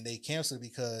it, and they canceled it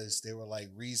because there were like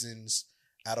reasons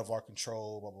out of our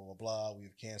control, blah, blah, blah, blah.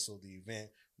 We've canceled the event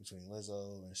between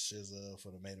Lizzo and SZA for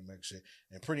the Made in America shit.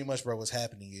 And pretty much, bro, what's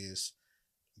happening is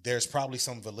there's probably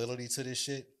some validity to this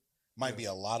shit. Might be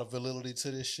a lot of validity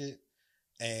to this shit.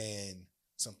 And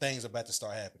some things are about to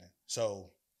start happening.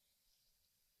 So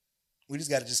we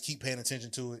just got to just keep paying attention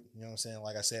to it. You know what I'm saying?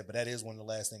 Like I said, but that is one of the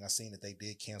last things I seen that they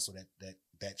did cancel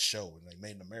that show. And like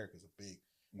Made in America is a big...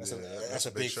 That's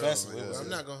a big show, festival. I'm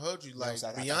not gonna hold you. Like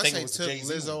Beyonce took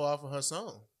Lizzo off of her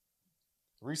song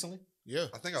recently. Yeah,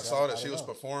 I think I saw that she was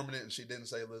performing it and she didn't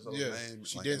say Lizzo's name.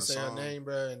 She didn't say her name,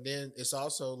 bro. And then it's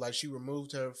also like she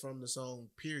removed her from the song.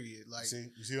 Period. Like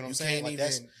you see what I'm saying? You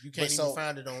can't even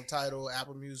find it on Tidal,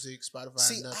 Apple Music,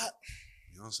 Spotify. Nothing.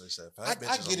 Beyonce said, I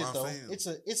get it though.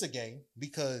 It's a game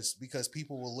because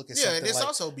people will look at and it's like,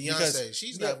 also Beyonce.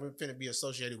 She's not finna be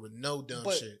associated with no dumb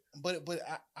shit. But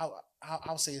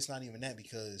I'll say it's not even that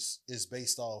because it's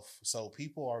based off. So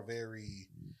people are very,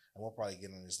 and we'll probably get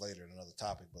into this later in another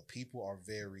topic. But people are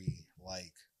very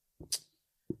like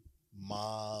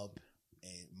mob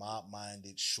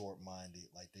minded, short minded.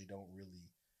 Like they don't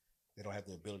have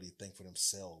the ability to think for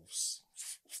themselves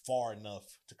far enough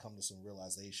to come to some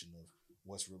realization of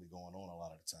what's really going on a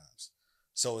lot of the times.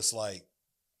 So it's like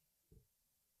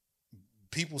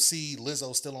people see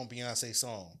Lizzo still on Beyonce's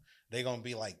song. They're going to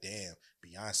be like, damn,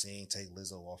 Beyonce ain't take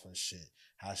Lizzo off her shit.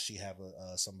 How she have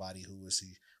somebody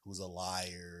who's a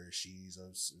liar. She's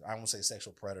I won't say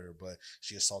sexual predator, but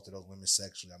she assaulted those women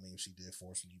sexually. I mean, she did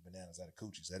forcefully eat bananas out of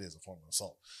coochies. That is a form of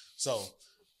assault. So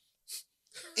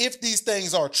if these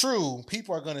things are true,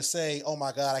 people are going to say, oh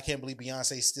my God, I can't believe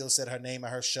Beyonce still said her name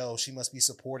at her show. She must be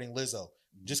supporting Lizzo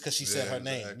just because she said her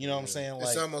name. You know what I'm saying? Like,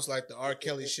 it's almost like the R.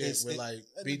 Kelly shit with like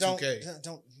B2K.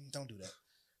 Don't do that.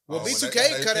 Well,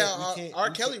 B2K cut out. R.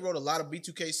 Kelly wrote a lot of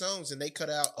B2K songs, and they cut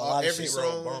out every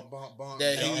song.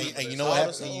 And you know what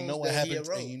happened? And you know what happened?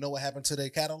 And you know what happened to their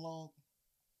catalog?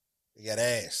 It got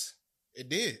ass. It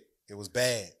did. It was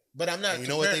bad. But I'm not.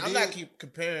 I'm not keep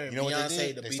comparing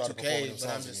Beyonce to B2K. But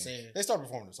I'm just saying they started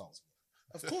performing the songs.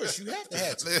 Of course, you have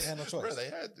to. They had no choice. Bro, they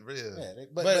had to. Yeah.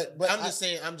 But I'm just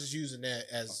saying. I'm just using that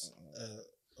as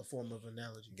a form of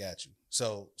analogy. Got you.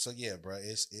 So yeah, bro.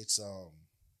 It's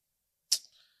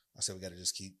I said we got to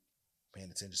just keep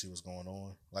paying attention to see what's going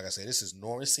on. Like I said, this is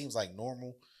normal. It seems like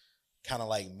normal, kind of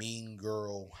like Mean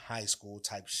Girl, high school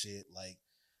type shit. Like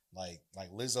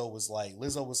Lizzo was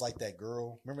like that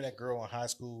girl. Remember that girl in high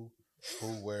school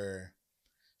where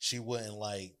she wasn't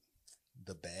like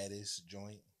the baddest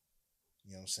joint.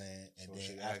 You know what I'm saying? And so then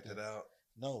she acted out.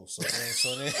 No, so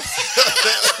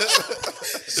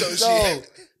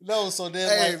then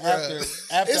hey, like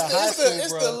after high school,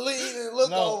 it's the lean and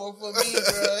look over for me,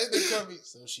 bro.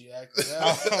 So she acted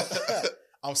out.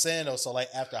 I'm saying though, so like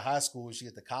after high school, she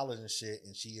get to college and shit,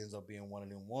 and she ends up being one of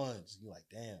them ones. You like,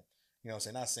 damn, you know what I'm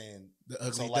saying? Not saying the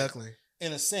ugly duckling.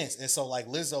 In a sense. And so like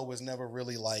Lizzo was never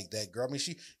really like that girl. I mean,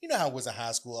 she, you know how it was in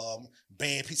high school,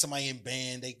 band, somebody in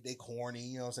band, they corny,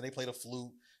 you know what I'm saying? They play the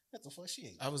flute. What the fuck she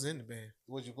ain't? I was in the band.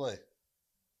 What'd you play?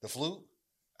 The flute?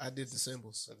 I did the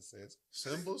cymbals.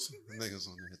 Cymbals? Niggas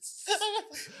on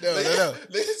that.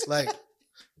 No.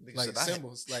 Like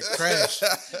cymbals, like Crash.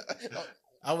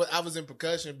 I was in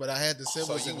percussion, but I had the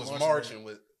cymbals. So you was marching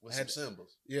with some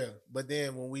cymbals. Yeah, but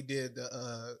then when we did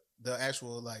the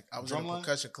actual, like, I was in a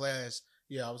percussion class.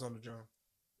 Yeah, I was on the drum.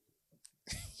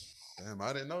 Damn,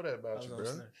 I didn't know that about you, bro.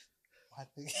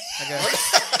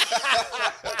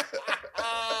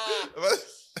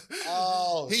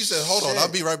 Oh, he said, "Hold on, I'll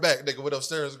be right back." Nigga went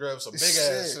upstairs and grabbed some big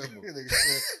ass cymbals.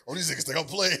 Oh, these niggas think I'm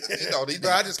playing.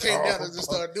 Bro, I just came down and just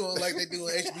started doing like they do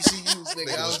in HBCUs.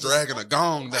 Nigga, I was dragging a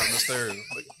gong down the stairs.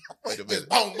 Wait a minute,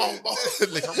 boom, boom, boom.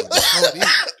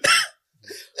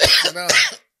 No,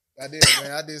 I did,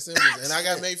 man. I did cymbals, and I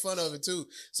got made fun of it too.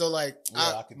 So like,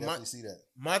 I could definitely see that.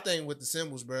 My thing with the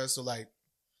cymbals, bro. So like,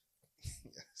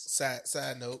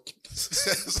 side note.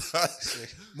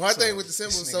 My thing with the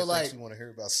cymbals. So like, you want to hear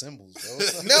about cymbals, bro?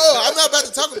 No, I'm not about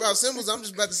to talk about cymbals. I'm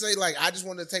just about to say, like, I just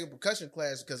wanted to take a percussion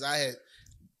class because I had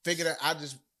figured out I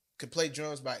just could play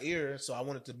drums by ear, so I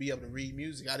wanted to be able to read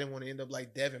music. I didn't want to end up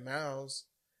like Devin Miles,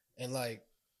 and like,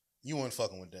 you weren't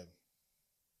fucking with Devin.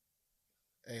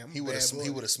 Hey, he would have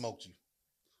smoked you.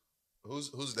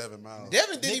 Who's Devin Miles?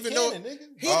 Devin didn't even know. Nigga.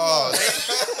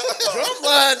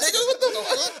 Drumline, nigga. What the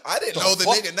fuck? I didn't know the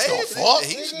nigga name.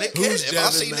 He's Nick Cannon. If I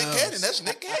see Miles? Nick Cannon, that's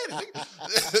Nick Cannon.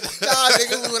 Nah,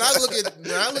 nigga. When I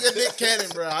look at Nick Cannon,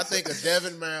 bro, I think of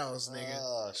Devin Miles, nigga.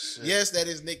 Oh shit. Yes, that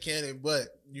is Nick Cannon,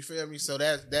 but you feel me? So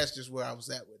that's just where I was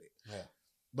at with it. Yeah.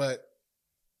 But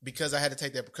because I had to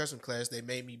take that percussion class, they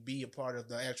made me be a part of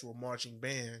the actual marching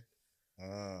band.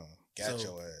 Got So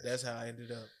your ass. that's how I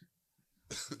ended up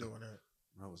doing that.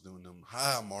 I was doing them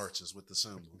high marches with the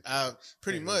cymbal.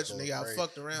 Pretty much, nigga. I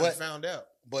fucked around and found out.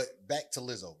 But back to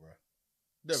Lizzo, bro.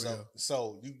 There we go.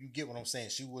 So you get what I'm saying.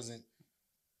 She wasn't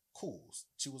cool.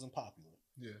 She wasn't popular.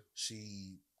 Yeah.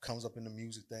 She comes up in the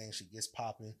music thing. She gets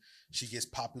popping. She gets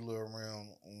popular around,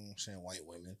 saying white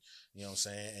women. You know what I'm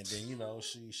saying? And then, you know,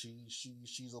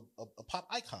 she's a pop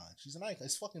icon. She's an icon.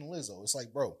 It's fucking Lizzo. It's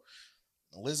like, bro,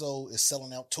 Lizzo is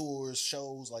selling out tours,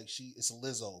 shows. Like, it's a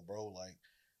Lizzo, bro. Like,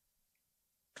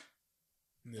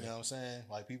 you know what I'm saying?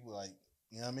 Like, people like,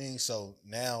 you know what I mean? So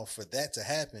now for that to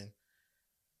happen,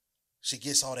 she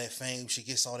gets all that fame, she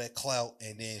gets all that clout,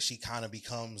 and then she kind of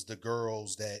becomes the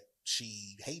girls that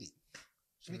she hated.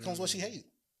 She becomes what she hated.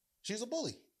 She's a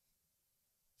bully.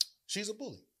 She's a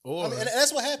bully. Or, I mean, and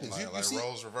that's what happens. Like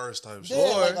roles reverse type shit.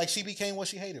 Yeah, like she became what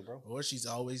she hated, bro. Or she's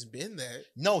always been that.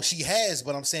 No, she has,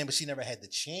 but I'm saying, but she never had the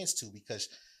chance to because,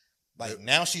 like,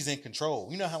 now she's in control.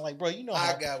 You know how, like, bro, you know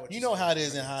how it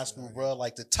is in high school, bro.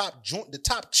 Like the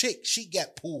top chick, she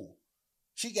got pulled,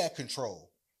 she got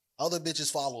control. Other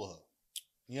bitches follow her.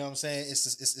 You know what I'm saying? It's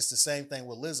the same thing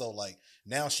with Lizzo. Like,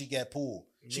 now she got pulled.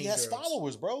 She has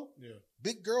followers, bro. Yeah,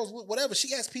 big girls, whatever.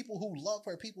 She has people who love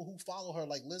her, people who follow her.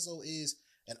 Like, Lizzo is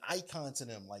an icon to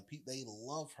them. Like, they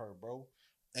love her, bro.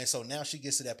 And so now she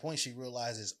gets to that point. She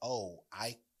realizes, oh,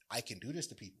 I can do this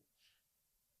to people.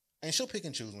 And she'll pick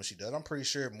and choose when she does. I'm pretty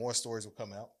sure more stories will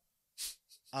come out.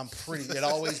 It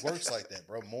always works like that,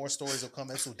 bro. More stories will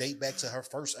come out. She'll date back to her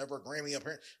first ever Grammy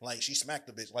appearance. Like, she smacked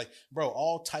the bitch. Like, bro,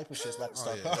 all type of shit's about to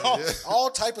start coming. All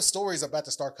type of stories are about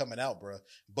to start coming out, bro.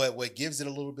 But what gives it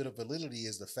a little bit of validity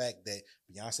is the fact that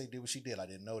Beyonce did what she did. I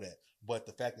didn't know that. But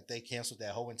the fact that they canceled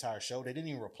that whole entire show, they didn't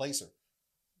even replace her.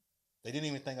 They didn't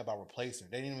even think about replacing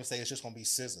her. They didn't even say it's just gonna be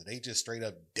SZA. They just straight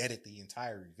up deaded the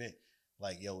entire event.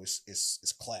 Like, yo,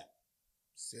 it's clap.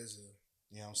 SZA.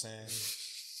 You know what I'm saying?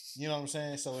 You know what I'm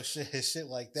saying? So it's shit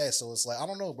like that. So it's like, I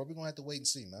don't know, bro. We're gonna have to wait and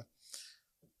see, man.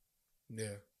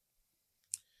 Yeah.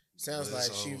 Sounds Lizzo,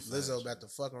 like Lizzo about to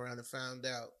fuck around and found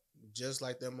out, just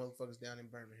like them motherfuckers down in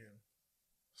Birmingham.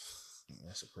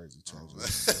 That's a crazy term.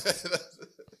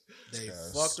 They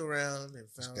fucked around and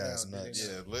found out. Nuts.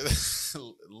 Yeah,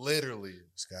 literally.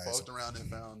 Fucked around and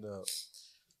found out.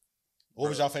 What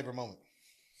was your favorite moment?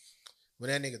 When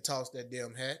that nigga tossed that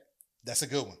damn hat. That's a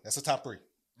good one. That's a top 3.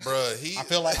 Bruh, I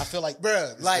feel like,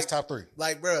 bruh, like top 3.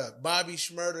 Like, bruh, Bobby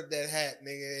Schmurdered that hat,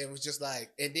 nigga. It was just like,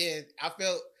 and then I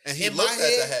felt, and he looked at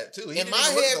the hat too. In my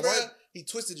head, bruh, he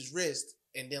twisted his wrist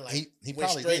and then like he went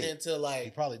straight into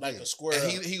like a square.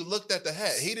 And he looked at the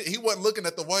hat. He wasn't looking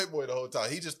at the white boy the whole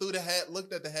time. He just threw the hat,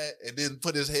 looked at the hat, and then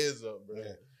put his hands up, bro.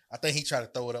 Yeah. I think he tried to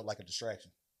throw it up like a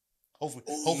distraction. Hopefully,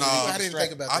 I didn't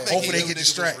think about that. Hopefully they get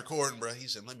distracted. Recording, bro. He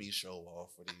said, "Let me show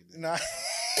off for these." Nah.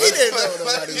 He didn't know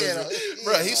nobody was.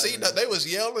 Bro, he seen that they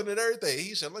was yelling and everything.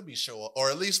 He said, "Let me show up," or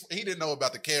at least he didn't know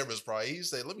about the cameras. Probably he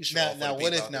said, "Let me show up." Now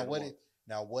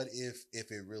what if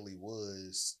it really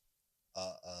was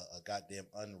a goddamn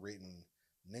unwritten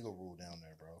nigga rule down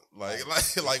there, bro?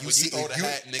 Like when you throw the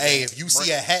hat, nigga. Hey, if you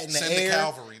see a hat in the send air, the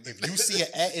cavalry. if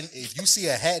you see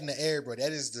a hat in the air, bro,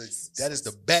 that is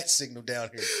the bat signal down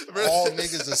here. All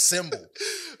niggas assemble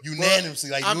unanimously.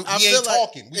 Like we ain't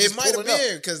talking. We it might have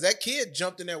been because that kid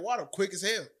jumped in that water quick as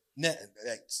hell.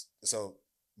 So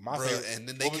my Bruh, favorite, and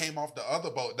then they came off the other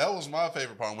boat. That was my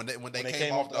favorite part when they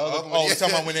came off the other one. Oh, you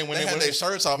talking about when they had their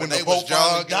shirts off when and the they was boat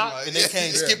jogging docked and they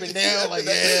came skipping down like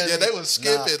they was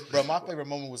skipping. Bro, my favorite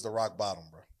moment was the rock bottom,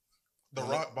 bro. The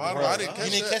rock bottom. Bro, I didn't catch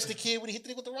you didn't that. catch the kid when he hit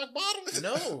the nigga with the rock bottom?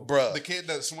 No, bro. The kid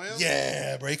that swims.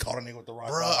 Yeah, bro. He caught a nigga with the rock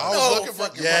bottom. I was looking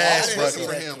for. Yes, I was looking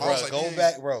for him. Bro, I was like, go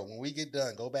back, bro. When we get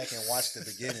done, go back and watch the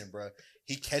beginning, bro.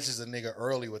 He catches a nigga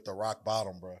early with the rock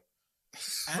bottom, bro.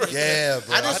 Yeah,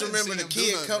 bro. I just remember the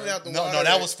kid coming out the water. No,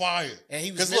 that was fire. And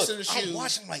he was missing the shoes. I'm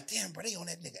watching like, damn, bro, they on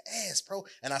that nigga ass, bro.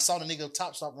 And I saw the nigga up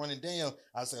top stop running down.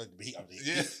 I was like,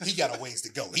 he got a ways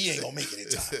to go. He ain't gonna make it in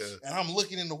time. And I'm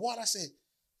looking in the water. I said,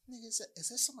 nigga, is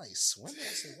there somebody swimming?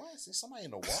 I said, why is there somebody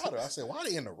in the water? I said, why are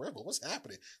they in the river? What's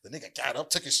happening? The nigga got up,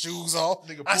 took his shoes off.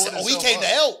 I said, he came to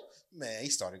help. Man, he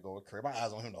started going crazy. My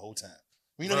eyes on him the whole time.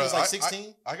 You know, he was like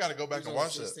 16. I got to go back and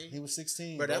watch that. He was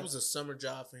 16. But that was a summer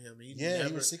job for him. He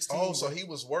was 16. Oh, so he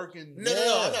was working.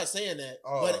 No, I'm not saying that.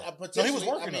 But no, he was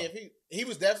working. I mean, he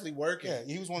was definitely working. Yeah,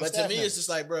 he was one. But to me, it's just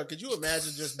like, bro, could you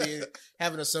imagine just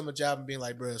having a summer job and being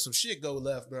like, bro, some shit go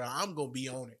left, bro, I'm gonna be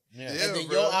on it. Yeah, and then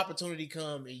bro. your opportunity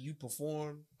come and you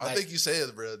perform. I think you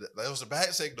said, bro, that was a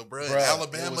bat signal, bro. In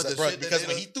Alabama, because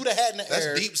when he threw the hat in the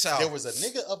air, deep south. There was a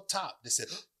nigga up top that said.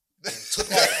 And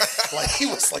took off. Like he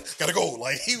was like, gotta go.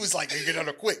 Like he was like, get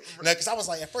under quick. Now, because I was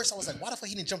like, at first I was like, why the fuck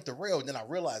he didn't jump the rail? And then I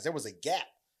realized there was a gap.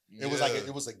 It was like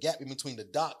it was a gap in between the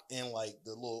dock and like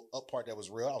the little up part that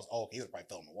was real. I was he would probably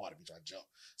fell in the water if he tried to jump.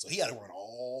 So he had to run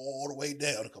all the way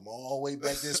down to come all the way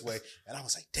back this way. And I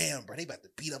was like, damn, bro, they about to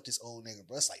beat up this old nigga,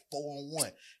 bro. It's like 4-on-1.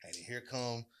 And then here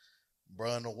come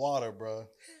bro in the water, bro.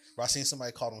 Bro, I seen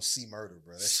somebody call him C Murder,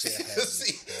 bro. That shit had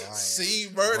me crying. C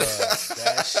Murder.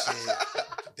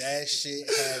 That shit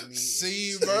had me.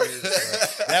 C Murder.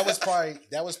 That was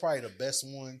probably the best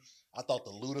one. I thought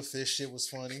the Ludafish shit was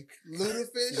funny.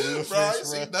 Ludafish? Bro, I ain't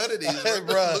seen none of these.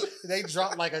 Bro, they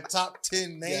dropped like a top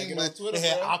 10 name. Twitter, they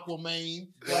had bro. Aquaman.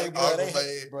 Like,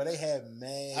 bro, they had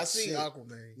mad I seen shit.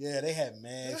 Aquaman. Yeah, they had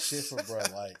mad shit for bro.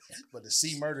 Like, but the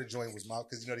C Murder joint was my,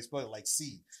 because, you know, they spelled it like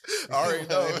C. I already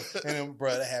know. And then,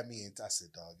 bro, that had me, I said,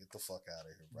 dog, get the fuck out of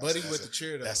here, bro. Buddy with the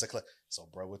chair, though. That's a clip. So,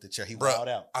 bro, with the chair, he Bro,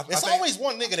 wilded out. It's always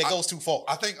one nigga that goes too far.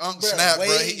 I think Unc snapped,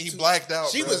 bro. He blacked out.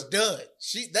 She was done.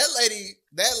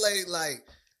 That lady, like,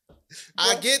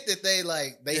 I get that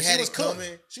they had it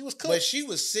coming. She was cooked. But she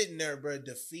was sitting there, bro,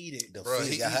 defeated. Bro,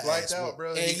 he blacked out, bro.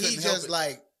 And he just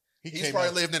like... He's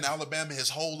probably lived in Alabama his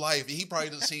whole life. He probably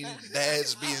done seen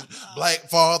dads being black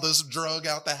fathers drug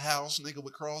out the house, nigga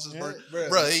with crosses. Bro,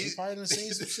 he probably done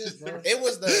seen some shit, bro. It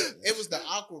was the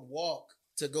awkward walk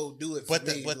to go do it for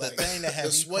me. But the thing that had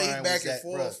me sway crying back was and that,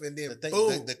 forth, bro, and then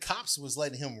boom. The cops was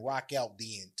letting him rock out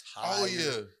the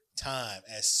entire time.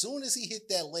 As soon as he hit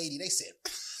that lady, they said,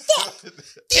 fuck,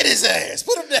 get his ass,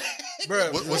 put him down.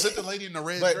 Bro, was it the lady in the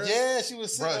red dress? Yeah, she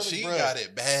was. Bro, she got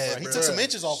it bad. Bro, he took some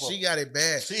inches off of her. She got it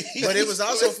bad. But it was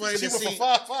also funny to see.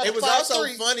 It was also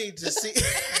funny to see.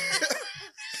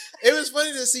 It was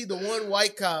funny to see the one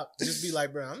white cop just be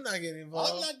like, bro, I'm not getting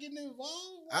involved.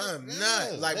 I'm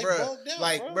not.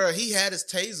 Like, bro, he had his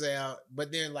taser out,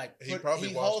 but then like he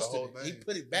probably watched the whole thing. He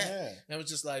put it back. Yeah. And it was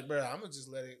just like, bro, I'm gonna just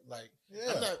let it like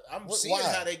I'm seeing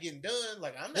how they getting done.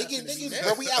 Like I'm not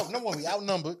bro, we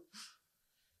outnumbered.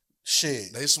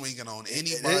 Shit. They swinging on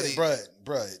anybody.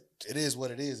 Bro, it is what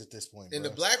it is at this point. And the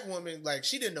black woman, like,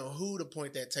 she didn't know who to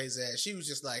point that taser at. She was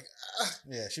just like,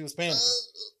 yeah, she was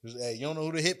panicking. Hey, you don't know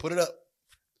who to hit? Put it up.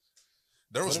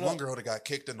 There was one girl that got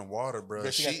kicked in the water, bro.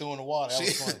 She got thrown in the water. That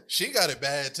was funny. She got it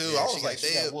bad too. I was like,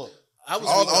 damn. I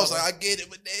was like, I get it,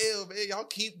 but damn, man, y'all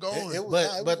keep going.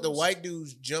 But the white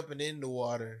dudes jumping in the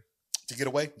water to get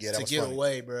away. Yeah, that was funny. To get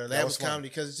away, bro. That was comedy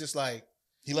because it's just like.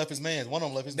 He left his man. One of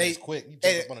them left his man quick.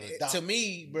 To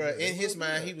me, bro, in his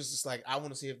mind, he was just like, I want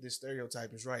to see if this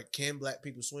stereotype is right. Can black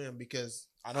people swim? Because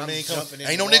I know they ain't jumping.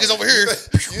 Ain't no niggas over here.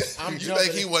 You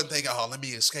think he wasn't thinking, oh, let me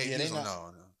escape? Yeah,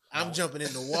 no. I'm jumping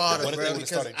in the water, bro,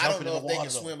 because I don't know if they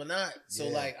can swim or not. So,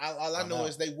 like, all I know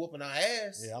is they whooping our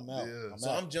ass. Yeah, I'm out.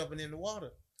 So I'm jumping in the water.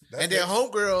 And then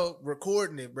homegirl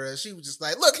recording it, bro. She was just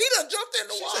like, look, he done jumped in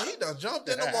the water. Said, he done jumped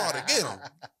in the water. Get him.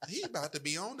 He about to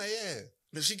be on their ass.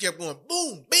 But she kept going,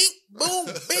 boom, bing, boom,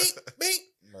 beep, beep.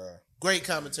 Bruh. Great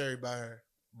commentary by her.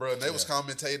 Bro, they was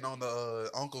commentating on the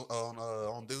uncle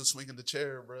on dude swinging the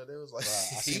chair, bro. They was like,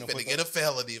 he finna get a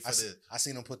felony for this. I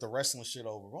seen him put the wrestling shit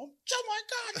over. Oh my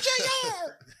God,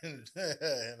 JR!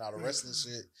 And all the wrestling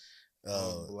shit.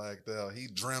 Blacked out. He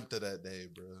dreamt of that day,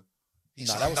 bro. He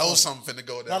Nah, said, that I was know funny. something finna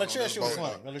go down. No, the chair on this shit was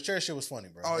boat. funny. No, the chair shit was funny,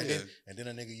 bro. Oh, and then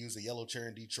a nigga used a yellow chair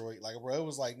in Detroit. Like, bro, it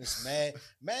was like this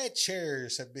mad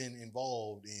chairs have been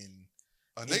involved in.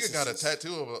 A nigga got a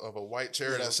tattoo of a white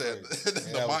chair that said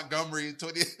the Montgomery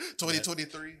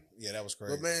 2023. Yeah, that was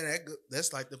crazy. But man,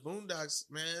 that's like the Boondocks,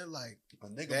 man. Like A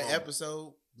nigga that moment.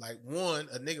 episode, like one,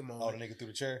 a nigga moment. Oh, the nigga through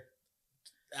the chair.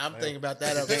 I'm thinking about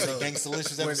that episode.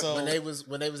 Gangsta-licious when, episode.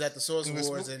 when they was at the Source It was-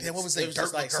 Awards and damn, what was it that, was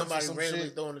just Dirk like McGurk or somebody some randomly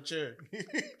shit? throwing a chair.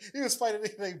 He was fighting a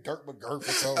nigga named Dirk McGurk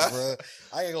or something, bro.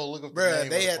 I ain't gonna look up the Bruh, name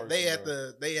they of the had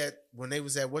person, they had when they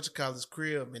was at whatchamacallit's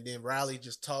crib and then Riley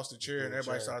just tossed the chair and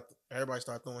everybody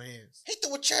started throwing hands. He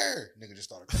threw a chair. Nigga just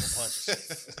started throwing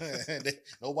punches.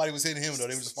 Nobody was hitting him though.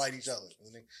 They was just fighting each other.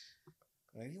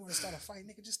 Like, you want to start a fight,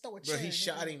 nigga? Just throw a chair. But he nigga.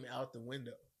 shot him out the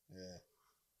window. Yeah.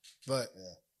 But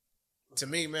Yeah. to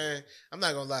me, man, I'm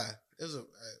not gonna lie.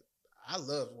 I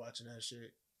loved watching that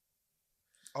shit.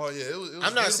 Oh yeah, it was I'm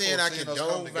not beautiful saying I seeing us condone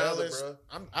come together, violence.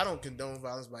 bro. I don't condone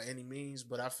violence by any means,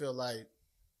 but I feel like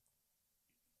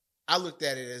I looked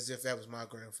at it as if that was my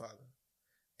grandfather.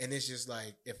 And it's just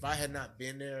like, if I had not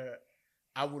been there,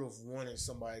 I would have wanted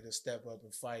somebody to step up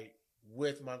and fight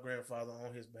with my grandfather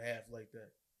on his behalf like that.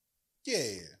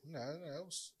 Yeah. No, that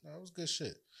was good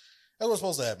shit. That was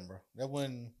supposed to happen, bro. That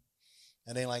wasn't.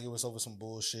 And ain't like it was over some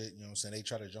bullshit. You know what I'm saying? They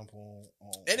try to jump on.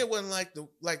 And it wasn't like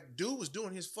dude was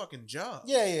doing his fucking job.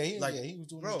 Yeah, he was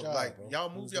doing bro, his job, like, bro. y'all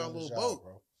He move was y'all doing his little boat.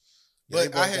 bro.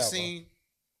 But I had seen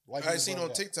on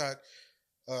on TikTok,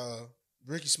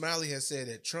 Ricky Smiley had said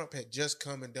that Trump had just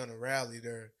come and done a rally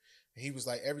there. And he was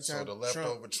like, every time So the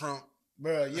leftover Trump.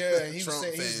 bro, yeah, and he Trump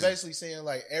was fan. basically saying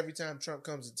like every time Trump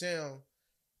comes to town,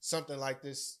 something like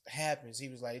this happens. He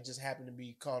was like, it just happened to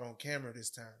be caught on camera this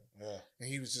time. Yeah. And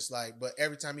he was just like, but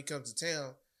every time he comes to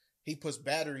town, he puts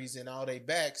batteries in all their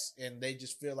backs and they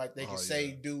just feel like they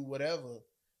can do whatever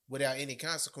without any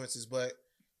consequences. But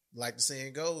like the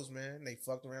saying goes, man, they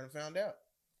fucked around and found out.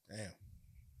 Damn.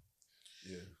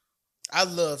 Yeah. I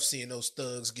love seeing those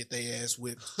thugs get their ass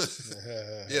whipped.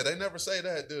 Yeah, they never say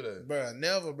that, do they? Bruh,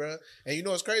 never, bruh. And you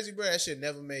know what's crazy, bruh? That shit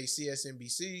never made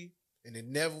CSNBC and it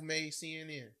never made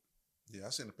CNN. Yeah, I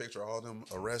seen a picture of all them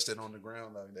arrested on the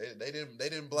ground. Like they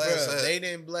didn't blast Bruh, that. they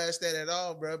didn't blast that at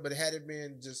all, bruh. But had it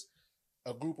been just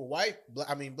a group of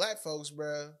black folks,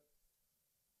 bruh,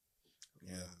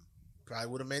 Yeah. probably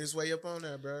would have made its way up on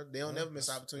there, bruh. They don't never miss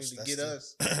opportunity to get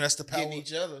us That's the power. getting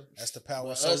each other. That's the power.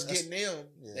 But of us getting them,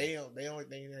 Yeah. they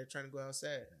ain't trying to go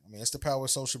outside. I mean, it's the power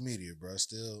of social media, bro.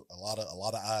 Still, a lot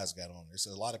of eyes got on it. It's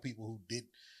a lot of people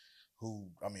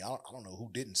I don't know who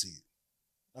didn't see it.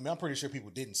 I mean, I'm pretty sure people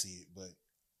didn't see it, but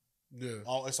Yeah,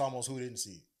 it's almost who didn't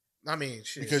see it. I mean,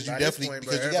 shit. Because you by this definitely point,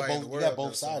 bruh, you got everybody in the both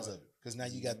world does sides of something. it. Because now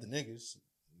you got the niggas.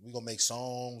 We gonna make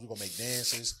songs. We gonna make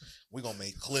dances. We gonna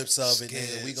make clips of it.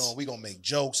 Nigga. We gonna make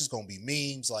jokes. It's gonna be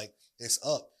memes. Like, it's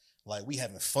up. Like, we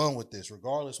having fun with this,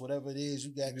 regardless whatever it is.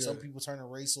 You got some people turning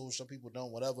racial, some people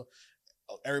don't. Whatever.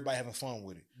 Everybody having fun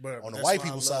with it. Bruh, On the that's white why I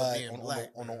people love side, being on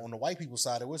black, the white people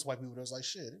side, there was white people that was like,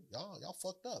 shit, y'all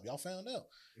fucked up. Y'all found out.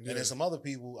 Yeah. And then some other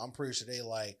people, I'm pretty sure they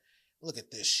like, look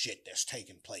at this shit that's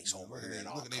taking place over here in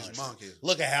our Look at these country. monkeys.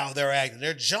 Look at how they're acting.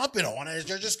 They're jumping on it.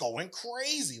 They're just going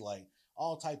crazy. Like,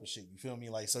 all type of shit. You feel me?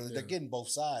 Like, so they're getting both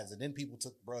sides. And then people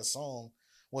took bruh's song.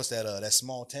 What's that? That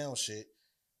small town shit.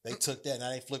 They took that. Now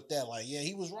they flipped that. Like, yeah,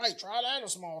 he was right. Try that in a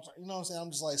small town. You know what I'm saying?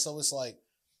 I'm just like, so it's like,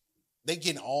 they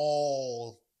getting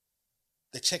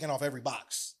they're checking off every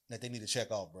box that they need to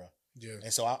check off, bro. Yeah.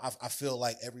 And so I feel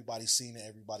like everybody's seen it.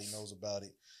 Everybody knows about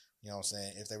it. You know what I'm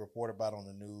saying? If they report about it on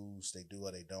the news, they do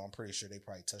or they don't. I'm pretty sure they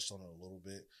probably touched on it a little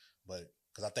bit. But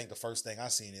because I think the first thing I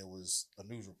seen it was a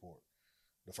news report.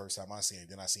 The first time I seen it.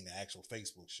 Then I seen the actual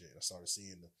Facebook shit. I started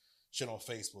seeing the shit on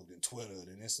Facebook, then Twitter,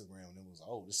 then Instagram. And it was,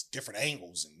 this different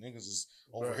angles. And niggas is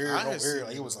over Bro, here and over here.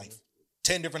 Like, it it was like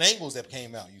 10 different angles that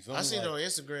came out. You feel me? I seen like, it on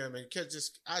Instagram and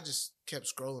I just kept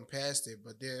scrolling past it,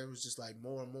 but then it was just like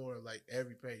more and more like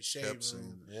every page, Shade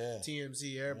Room,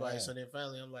 TMZ, everybody. Yeah. So then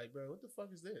finally I'm like, bro, what the fuck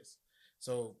is this?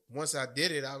 So once I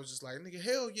did it, I was just like, nigga,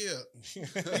 hell yeah, he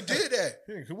did that.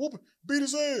 Beat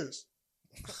his ass.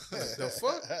 The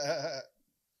fuck?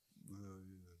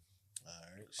 All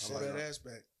right. Show that ass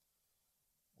back.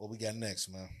 What we got next,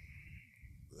 man?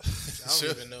 I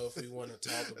don't even know if we want to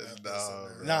talk about this.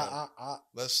 Or Nah,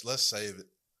 let's save it.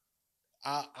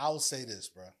 I'll say this,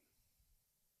 bro.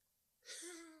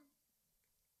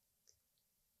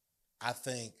 I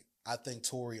think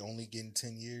Tory only getting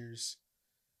 10 years.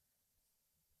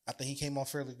 I think he came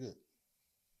off fairly good.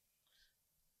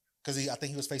 Because I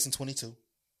think he was facing 22.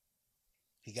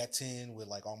 He got 10 with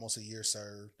like almost a year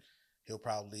served. He'll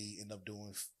probably end up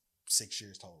doing 6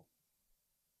 years total.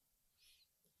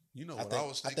 You know what I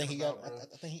was thinking about, bro?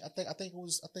 I think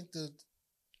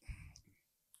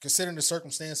considering the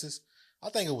circumstances, I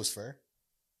think it was fair.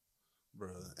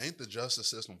 Bro, ain't the justice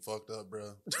system fucked up,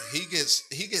 bro? He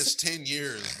gets 10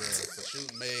 years, bro, for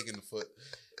shooting Meg in the foot.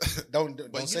 Don't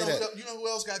say that. You know who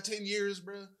else got 10 years,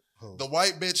 bro? Who? The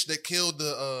white bitch that killed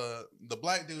the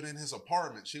black dude in his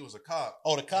apartment. She was a cop.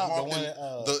 Oh, the cop, the one.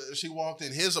 She walked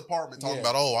in his apartment talking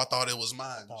about, I thought it was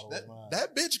mine.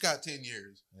 That bitch got 10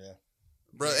 years. Yeah.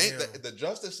 Bro, ain't the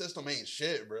justice system ain't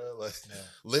shit, bro. Like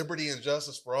liberty and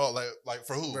justice for all. Like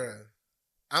for who? Bro.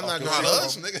 I'm not gonna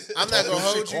us, nigga. I'm not gonna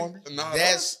hold you.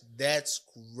 That's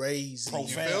crazy. You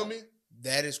feel me?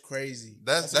 That is crazy.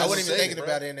 That's I wasn't even sick, thinking bro.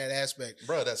 about it in that aspect.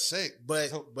 Bro, that's sick.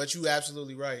 But you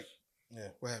absolutely right. Yeah.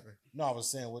 What happened? No, I was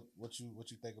saying what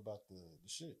you think about the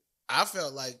shit. I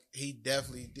felt like he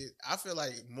definitely did. I feel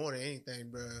like more than anything,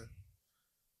 bro,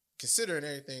 considering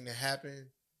everything that happened,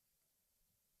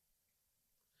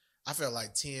 I felt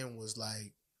like 10 was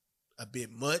like a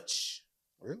bit much.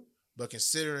 Really? But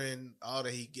considering all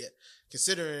that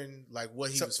considering like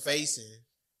what he was facing.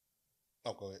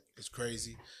 Oh, go ahead. It's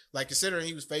crazy. Like considering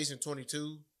he was facing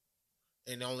 22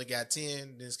 and only got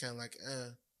 10, then it's kind of like,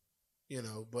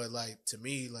 but like to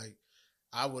me, like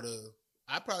I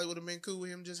probably would have been cool with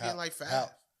him just getting like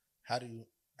 5. How do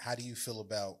you feel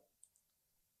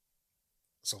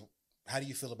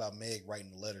about Meg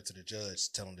writing a letter to the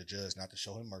judge telling the judge not to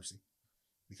show him mercy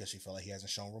because she felt like he hasn't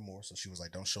shown remorse, so she was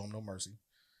like, don't show him no mercy.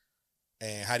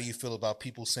 And how do you feel about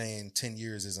people saying 10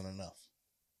 years isn't enough?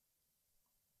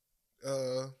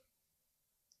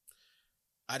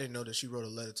 I didn't know that she wrote a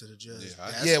letter to the judge.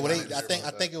 I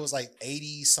think it was like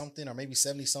 80 something or maybe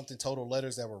 70 something total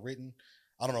letters that were written.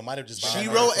 I don't know. Might have just she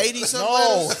wrote 80 something.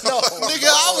 Letters? No, nigga.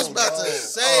 I was about to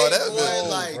say,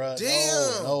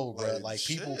 damn, no, bro. Like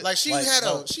people, like she had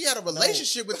a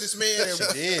relationship with this man.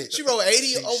 She did. She wrote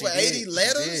 80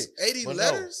 letters. 80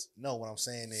 letters. No, what I'm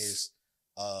saying is,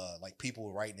 like people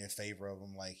were writing in favor of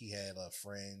him. Like he had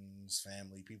friends,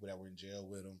 family, people that were in jail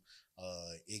with him.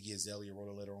 Iggy Azalea wrote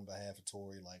a letter on behalf of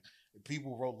Tory. Like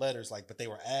people wrote letters, like, but they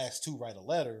were asked to write a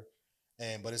letter,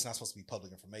 but it's not supposed to be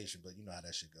public information. But you know how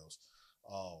that shit goes.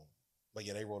 But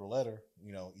yeah, they wrote a letter,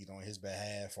 either on his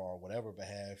behalf or whatever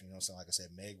behalf. So like I said,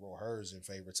 Meg wrote hers in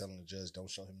favor, telling the judge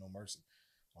don't show him no mercy.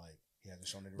 Like he hasn't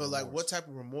shown any. But remorse. Like, what type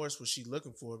of remorse was she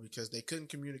looking for? Because they couldn't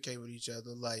communicate with each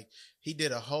other. Like he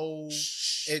did a whole.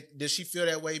 Did she feel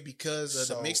that way because of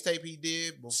the mixtape he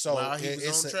did while he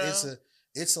was on trial?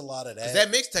 It's a lot of that. That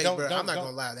mixtape, bro. I'm not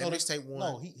gonna lie. That mixtape won.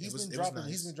 No, he's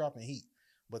been dropping heat.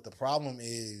 But the problem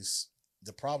is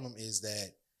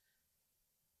that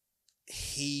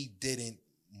he didn't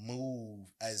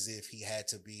move as if he had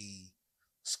to be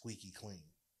squeaky clean.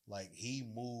 Like he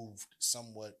moved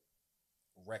somewhat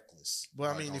reckless.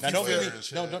 Well, I mean,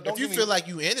 if you feel like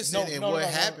you innocent in what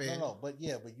happened, but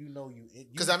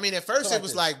because I mean, at first it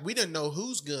was like we didn't know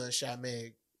whose gun shot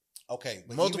Meg. Okay,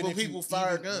 but multiple people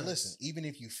fired guns. Listen, even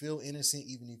if you feel innocent,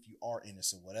 even if you are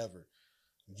innocent, whatever,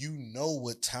 you know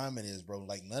what time it is, bro.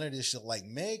 Like none of this shit. Like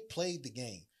Meg played the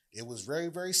game. It was very,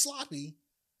 very sloppy,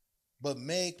 but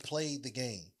Meg played the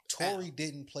game. Tory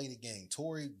didn't play the game.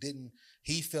 Tory didn't.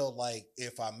 He felt like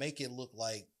if I make it look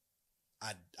like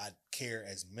I care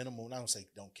as minimal, I don't say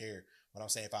don't care, but I'm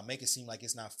saying if I make it seem like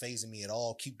it's not phasing me at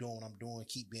all, keep doing what I'm doing,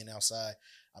 keep being outside.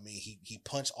 I mean, he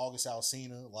punched August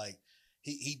Alsina, like.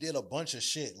 He did a bunch of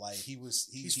shit. Like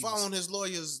he's following his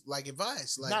lawyer's like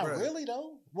advice. Like not really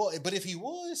though. Well, but if he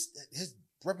was, his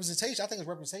representation, I think his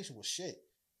representation was shit.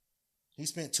 He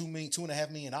spent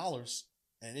 $2.5 million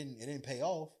and it didn't pay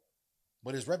off.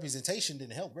 But his representation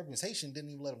didn't help. Representation didn't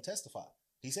even let him testify.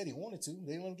 He said he wanted to.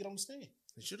 They didn't let him get on the stand.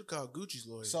 They should have called Gucci's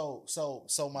lawyer.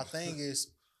 So my thing is,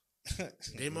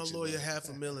 gave my lawyer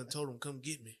 $500,000 and told him come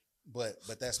get me. But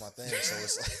that's my thing. So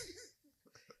it's like.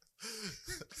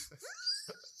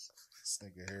 This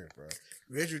nigga here, bro.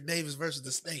 Richard Davis versus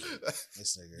the state.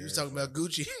 This nigga you was talking about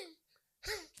Gucci.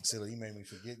 See, you made me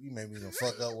forget. You made me even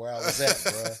fuck up where I was at,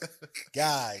 bro.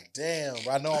 God damn,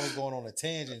 bro. I know I was going on a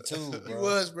tangent too, bro. You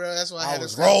was, bro. That's why I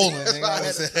was rolling.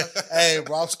 Hey,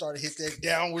 bro, I'm starting to hit that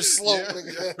downward slope.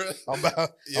 I'm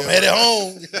headed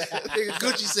home. Nigga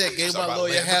Gucci said, gave my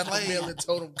lawyer $500,000 and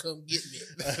told him come get me.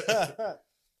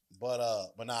 But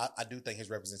no, I do think his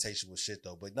representation was shit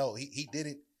though. But no, he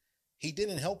didn't. he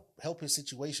didn't help his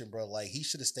situation, bro. Like, he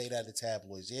should have stayed out of the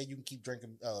tabloids. Yeah, you can keep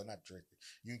drinking, not drinking.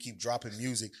 You can keep dropping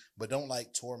music, but don't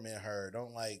like torment her.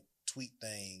 Don't like tweet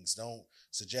things. Don't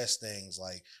suggest things.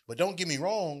 Like, but don't get me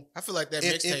wrong. I feel like that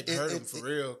mixtape hurt him for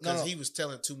real because he was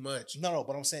telling too much. No,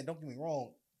 but I'm saying, don't get me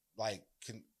wrong. Like,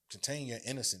 contain your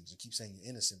innocence and keep saying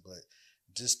you're innocent, but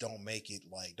just don't make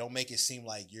it seem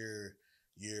like you're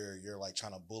like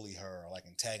trying to bully her or like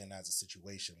antagonize the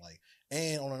situation. Like,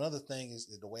 and on another thing is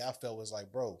the way I felt was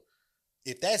like, bro,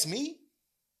 if that's me,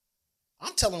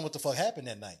 I'm telling what the fuck happened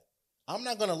that night. I'm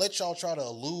not gonna let y'all try to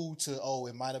allude to, oh,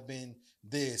 it might have been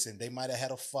this and they might have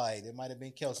had a fight. It might have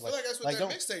been Kelsey. I feel like that's what that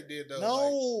mixtape did though. No,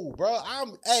 like, bro.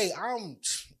 I'm.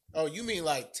 Oh, you mean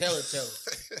like tell it.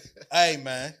 Hey,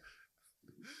 man.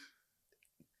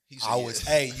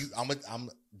 I'm a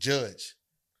judge.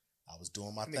 I was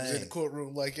doing my thing. In the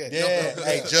courtroom like that. Yeah.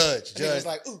 Hey, judge. Was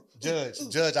like,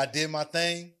 Judge. I did my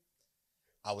thing.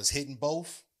 I was hitting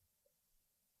both.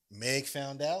 Meg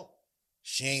found out.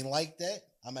 She ain't like that.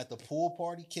 I'm at the pool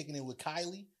party kicking it with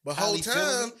Kylie. But whole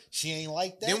time she ain't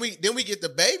like that. Then we get the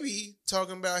baby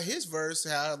talking about his verse,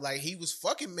 how like he was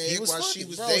fucking Meg while she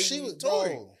was dating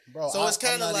Tory. Bro, so it's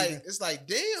kind of like it's like,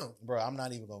 damn, bro. I'm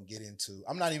not even gonna get into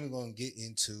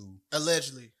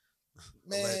allegedly.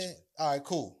 Man, allegedly. All right,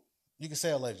 cool. You can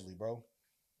say allegedly, bro.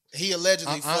 He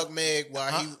allegedly fucked Meg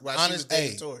while she was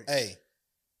dating Tory. Hey,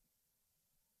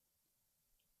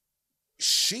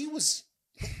 she was.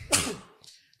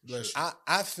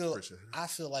 I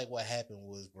feel like what happened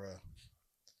was, bro,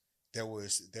 there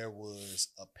was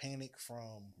a panic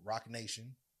from Rock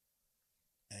Nation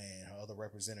and her other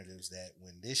representatives that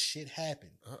when this shit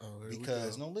happened,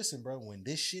 listen, bro, when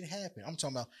this shit happened, I'm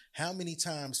talking about how many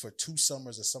times for 2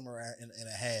 summers, a summer and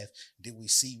a half, did we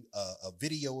see a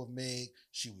video of Meg?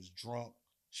 She was drunk,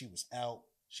 she was out,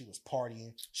 she was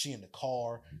partying, she in the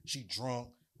car, she drunk.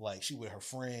 Like, she with her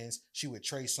friends, she with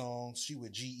Trey Songz, she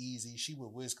with G-Eazy, she with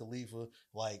Wiz Khalifa.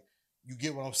 Like, you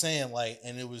get what I'm saying? Like,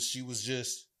 and she was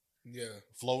just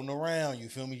floating around. You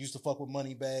feel me? Used to fuck with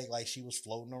Moneybag, like she was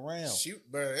floating around.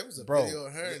 Bro, it was a video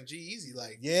of her and G-Eazy,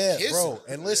 like, bro.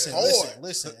 And listen,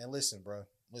 bro.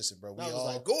 Listen, bro. We all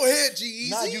like, go ahead, G-Eazy.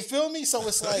 Nah, you feel me? So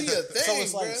it's like,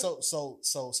 so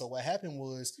so what happened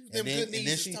was, and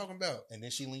then she talking about, and then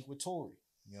she linked with Tory.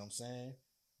 You know what I'm saying?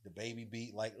 The baby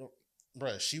beat, like.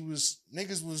 Bruh,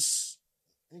 niggas was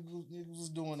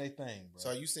doing their thing, bro. So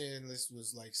are you saying this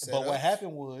was like set But up? what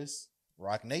happened was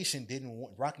Rock Nation did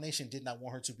not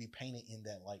want her to be painted in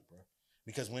that light, bro.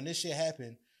 Because when this shit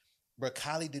happened, bro,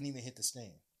 Kylie didn't even hit the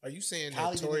stand. Are you saying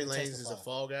that Tory Lanez is a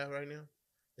fall guy right now?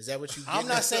 Is that what you? I'm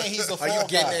not saying he's a fall guy. Are you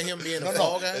getting at him being a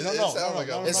fall guy? No.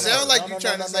 It sounds like you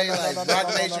trying to say like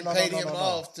Rock Nation paid him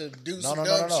off to do some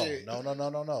dumb shit.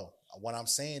 No. What I'm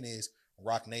saying is,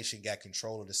 Rock Nation got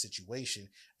control of the situation,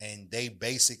 and they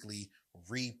basically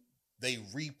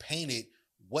repainted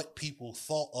what people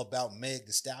thought about Meg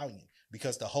Thee Stallion,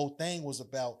 because the whole thing was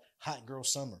about hot girl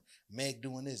summer. Meg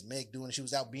doing this, Meg doing it. She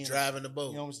was out being driving the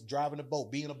boat. You know, driving the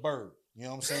boat, being a bird. You know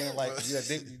what I'm saying? Like,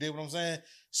 you did what I'm saying?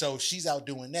 So she's out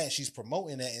doing that. She's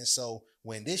promoting that. And so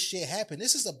when this shit happened,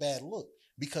 this is a bad look,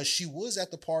 because she was at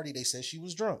the party. They said she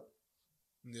was drunk.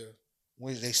 Yeah.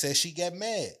 When they said she got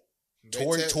mad.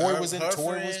 Tory was in the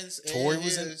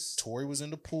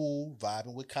pool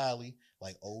vibing with Kylie.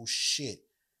 Like, oh shit,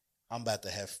 I'm about to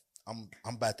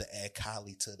add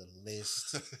Kylie to the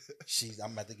list.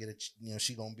 I'm about to get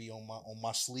she gonna be on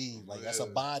my sleeve. Like, that's a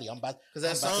body. Because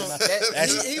that song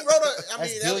he wrote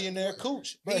that's billionaire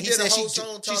cooch. But he said she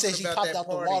said she popped out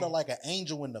the water like an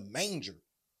angel in the manger.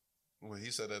 Well, he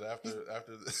said that after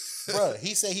bro,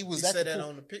 he said he was he at said the that pool.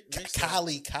 on the pic.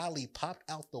 Kylie popped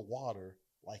out the water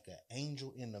like an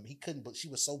angel in them. He couldn't, but she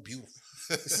was so beautiful.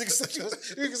 Nigga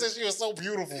said she was so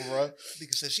beautiful, bro.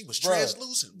 Nigga said she was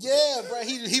translucent. Yeah, bro.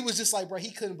 He was just like, bro, he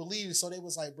couldn't believe it. So they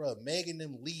was like, bro, Meg and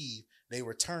them leave. They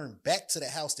return back to the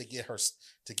house to get her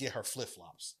flip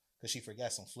flops, because she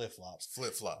forgot some flip flops.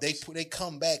 They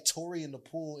come back. Tory in the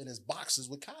pool in his boxes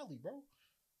with Kylie, bro.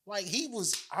 Like,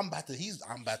 I'm about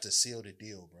to seal the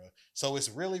deal, bro. So it's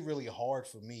really, really hard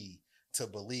for me to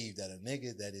believe that a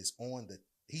nigga that is on the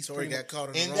Tory got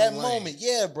caught in the that wrong moment,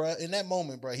 yeah, bro. In that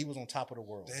moment, bro, he was on top of the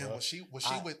world. Damn, bro. was she with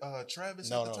Travis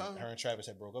at the time? Her and Travis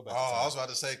had broke up. I was about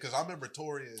to say, because I remember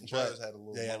Tory and Travis had a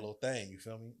little. They had a little thing. You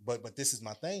feel me? But this is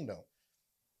my thing though.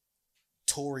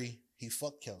 Tory, he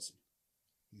fucked Kelsey.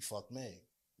 He fucked Meg.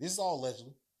 This is all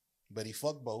allegedly, but he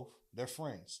fucked both. They're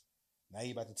friends. Now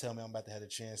you about to tell me I'm about to have a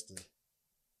chance to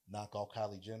knock off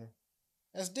Kylie Jenner?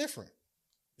 That's different.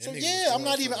 So yeah, I'm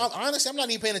not even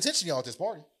paying attention to y'all at this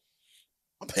party.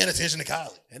 I'm paying attention to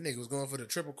Kylie. That nigga was going for the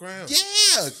triple crown.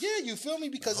 Yeah, you feel me?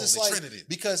 Because The it's Holy like Trinity.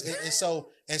 because and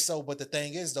so. But the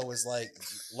thing is though, is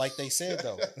like they said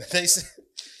though,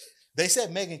 they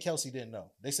said Meg and Kelsey didn't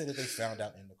know. They said that they found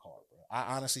out in the car, bro.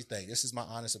 I honestly think this is my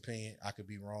honest opinion. I could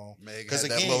be wrong. Meg Because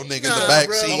had again, that little nigga in Nah, the back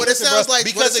bro, seat. what it sounds like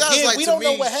because again, we don't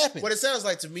know what happened. What it sounds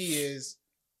like to me is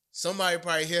somebody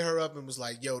probably hit her up and was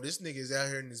like, "Yo, this nigga is out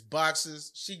here in his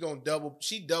boxes." She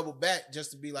double back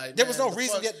just to be like. There was no the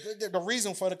reason. fuck? The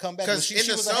reason for her to come back Because she in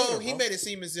the was song, a hater, he bro. made it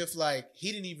seem as if like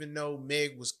he didn't even know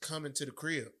Meg was coming to the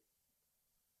crib,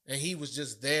 and he was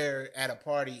just there at a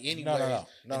party anyway.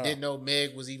 And didn't know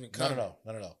Meg was even coming. No.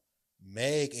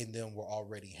 Meg and them were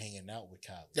already hanging out with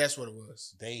Kylie. That's what it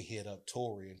was. They hit up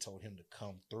Tory and told him to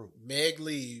come through. Meg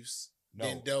leaves,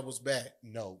 then doubles back.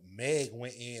 No, Meg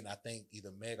went in. I think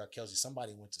either Meg or Kelsey.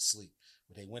 Somebody went to sleep.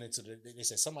 But they went into they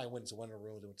said somebody went into one of the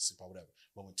rooms. They went to sleep or whatever.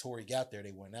 But when Tory got there,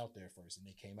 they went out there first and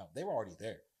they came out. They were already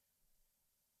there.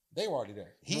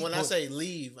 When I say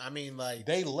leave, I mean like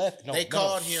they left. They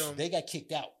called him. They got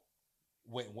kicked out.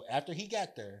 When after he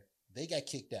got there, they got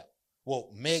kicked out.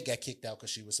 Well, Meg got kicked out because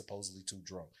she was supposedly too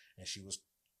drunk and she was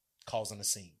causing a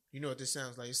scene. You know what this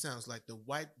sounds like? It sounds like the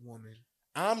white woman.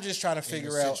 I'm just trying to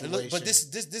figure out. Look, but this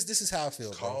is how I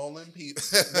feel, bro. Calling people.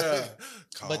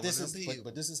 But this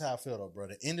is how I feel though, bro.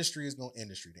 The industry is going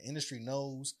industry. The industry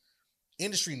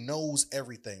knows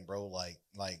everything, bro. Like,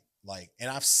 and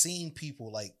I've seen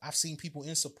people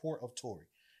in support of Tory.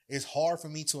 It's hard for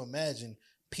me to imagine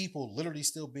people literally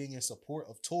still being in support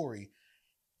of Tory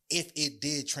if it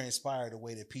did transpire the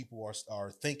way that people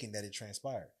are thinking that it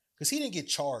transpired. Because he didn't get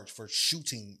charged for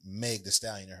shooting Meg Thee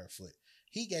Stallion in her foot.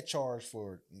 He got charged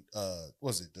for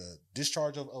the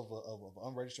discharge of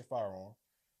unregistered firearm.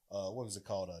 What was it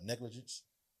called? Negligence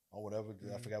or whatever.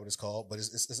 I forgot what it's called, but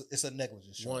it's a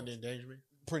negligence charge. Wanton endangerment.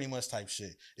 Pretty much type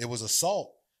shit. It was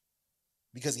assault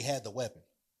because he had the weapon.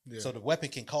 Yeah. So the weapon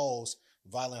can cause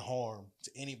violent harm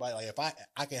to anybody. Like if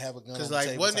I can have a gun, Because on the like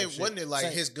table wasn't it like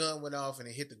Same. his gun went off and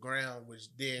it hit the ground, which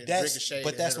then That's ricocheted.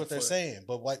 but that's and hit what they're her foot.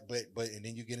 saying. But and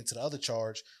then you get into the other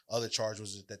charge. Other charge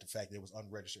was that the fact that it was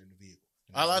unregistered in the vehicle.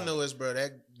 All I know is, bro,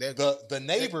 that the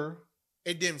neighbor.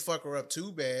 It didn't fuck her up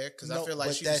too bad because I No, feel like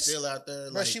but she was still out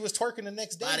there. Bro, Like, she was twerking the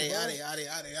next day.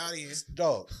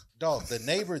 Dog. Dog. The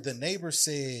neighbor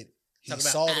said he Talk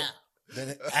about saw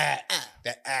the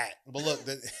But look,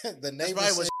 the neighbor probably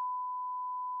said, what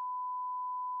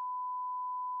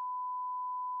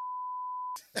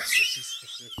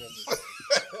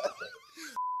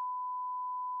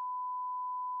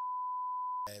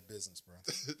bad business, bro.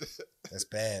 That's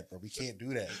bad, bro. We can't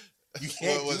do that. You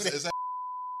can't do that. Is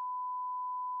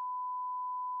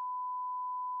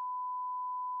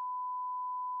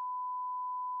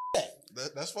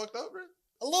that that's fucked up, bro?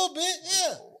 A little bit,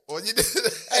 yeah. What you did?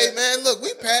 Hey man, look,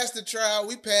 we passed the trial,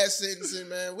 we passed sentencing,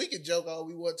 man. We can joke all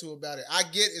we want to about it. I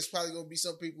get it's probably gonna be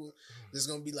some people that's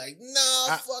gonna be like,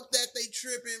 nah, fuck that, they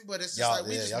tripping. But it's just like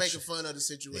we just making fun of the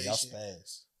situation. Y'all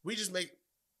spaz. We just make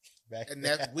Back and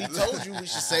that we told you we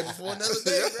should save it for another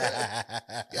day, bro.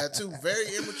 Got two very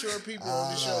immature people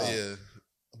on the show. Yeah.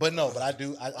 But no, but I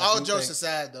do. All do jokes think,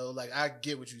 aside, though, like I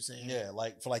get what you're saying. yeah,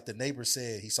 like the neighbor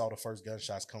said, he saw the first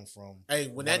gunshots come from. Hey,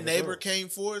 when that neighbor came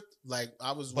forth, like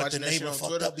I was But watching the that shit neighbor on fucked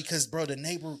Twitter. up because, bro, the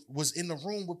neighbor was in the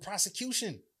room with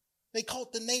prosecution. They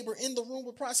caught the neighbor in the room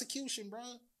with prosecution, bro.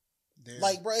 Damn.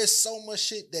 Like, bro, it's so much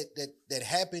shit that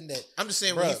happened that. I'm just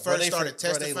saying, Bro, when he bro, first they started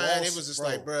bro, they testifying, lost, it was just bro.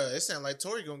 like, bro, it sounded like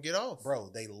Tory gonna get off. Bro,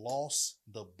 they lost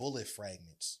the bullet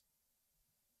fragments.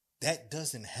 That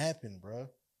doesn't happen, bro.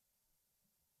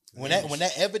 When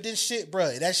that evidence shit, bro,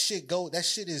 that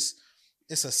shit is,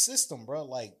 it's a system, bro.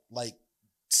 Like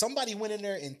somebody went in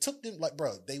there and took them, like,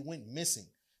 bro, they went missing.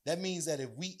 That means that if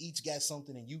we each got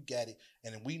something and you got it,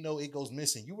 and we know it goes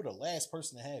missing, you were the last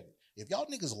person to have it. If y'all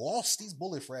niggas lost these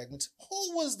bullet fragments,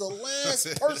 who was the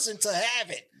last person to have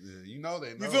it? Yeah, you know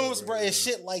they know. You feel me, bro? It's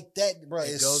shit like that, bro.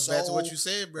 It goes back to what you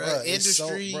said, bro.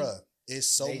 Industry, it's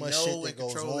so they much know shit and that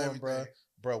goes control on, everything. bro.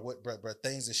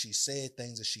 Things that she said,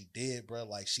 things that she did, bro.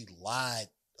 Like she lied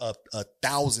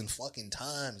 1,000 fucking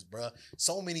times, bro.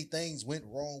 So many things went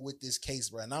wrong with this case,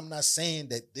 bro. And I'm not saying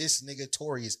that this nigga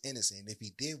Tory is innocent. If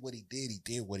he did what he did, he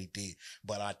did what he did.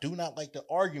 But I do not like the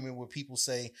argument where people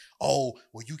say, "Oh,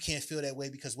 well, you can't feel that way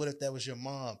because what if that was your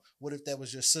mom? What if that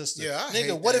was your sister? Yeah, I nigga,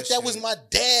 hate what that if that shit. was my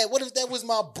dad? What if that was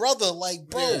my brother? Like,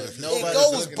 bro, Yeah, it nobody's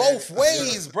goes looking both at it.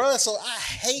 ways, bro. So I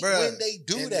hate Bruh, when they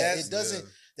do and that. It doesn't.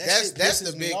 That's shit the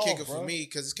pisses me big off, kicker bro. for me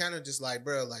because it's kind of just like,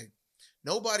 bro, like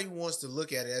nobody wants to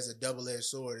look at it as a double-edged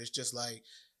sword. It's just like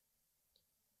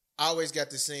I always got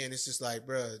this saying. It's just like,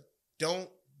 bro, don't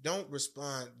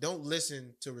respond, don't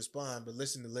listen to respond, but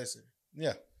listen to listen.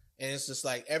 Yeah. And it's just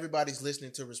like everybody's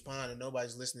listening to respond and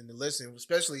nobody's listening to listen,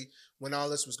 especially when all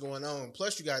this was going on.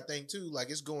 Plus, you got to think too, like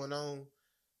it's going on,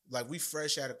 like we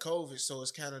fresh out of COVID, so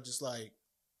it's kind of just like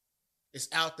it's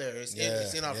out there, it's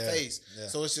in our face. Yeah.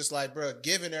 So it's just like, bro,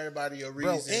 giving everybody a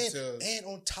reason and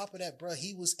on top of that, bro,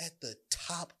 he was at the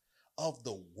top of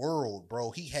the world, bro.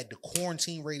 He had the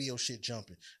quarantine radio shit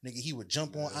jumping. Nigga, he would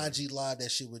jump on IG Live, that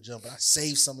shit would jump. I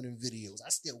saved some of them videos. I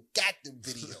still got them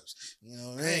videos. You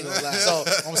know what I mean? So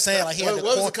I'm saying, like, he had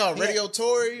what was it called? Radio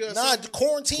Tory? The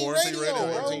quarantine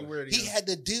radio, bro. He had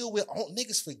to deal with,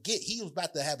 niggas forget, he was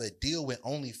about to have a deal with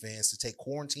OnlyFans to take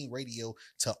quarantine radio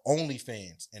to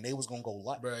OnlyFans, and they was gonna go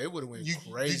live. Bro, it would have went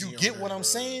crazy. Did you get what I'm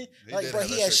saying? Like, bro,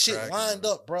 he had shit lined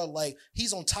up, bro. Like,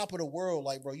 he's on top of the world.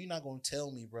 Like, bro, you're not gonna tell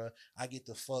me, bro, I get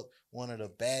to fuck one of the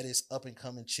baddest up and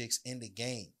coming chicks in the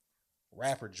game.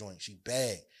 Rapper joint, she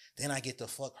bad. Then I get to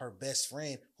fuck her best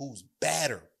friend who's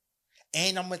badder.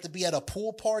 And I'm meant to be at a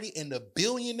pool party and the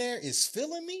billionaire is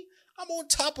feeling me. I'm on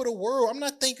top of the world. I'm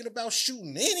not thinking about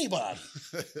shooting anybody.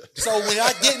 So when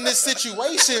I get in this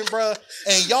situation, bro,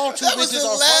 and y'all two bitches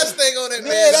are last thing on that,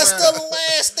 man. That's the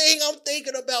last thing I'm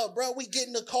thinking about, bro. We get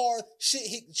in the car,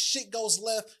 shit goes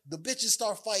left. The bitches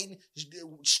start fighting.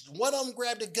 One of them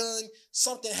grabbed a gun.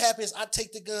 Something happens. I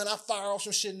take the gun. I fire off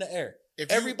some shit in the air.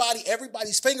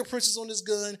 Everybody's fingerprints is on this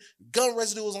gun. Gun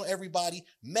residue is on everybody.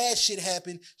 Mad shit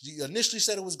happened. You initially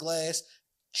said it was glass.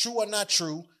 True or not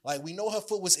true, like we know her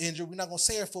foot was injured. We're not gonna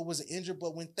say her foot was injured,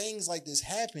 but when things like this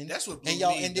happen, that's what blew me.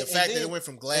 The fact that it went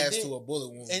from glass to a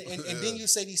bullet wound. And then you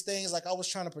say these things like I was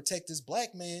trying to protect this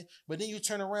black man, but then you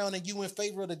turn around and you in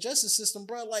favor of the justice system,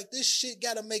 bro. Like this shit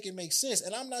gotta make it make sense.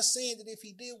 And I'm not saying that if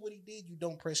he did what he did, you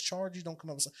don't press charges, you don't come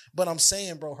up with something. But I'm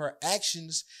saying, bro, her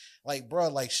actions, like, bro,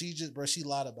 like she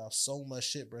lied about so much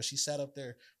shit, bro. She sat up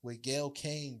there with Gail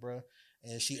Kane, bro.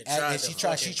 And she tried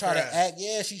to act,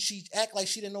 she act like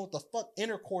she didn't know what the fuck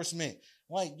intercourse meant.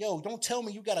 Like, yo, don't tell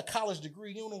me you got a college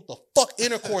degree. You don't know what the fuck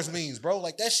intercourse means, bro.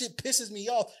 Like, that shit pisses me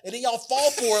off. And then y'all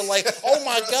fall for it like, oh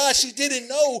my God, she didn't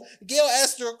know. Gail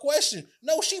asked her a question.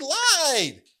 No, she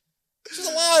lied. She's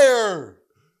a liar.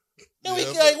 Yo,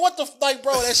 like, what the, like,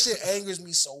 bro, that shit angers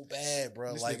me so bad,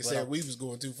 bro. This like, nigga said we was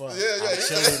going too far. I'm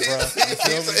chilling, bro. You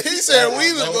feel me? He said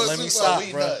we was going too far. Let me stop,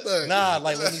 bro. Nah,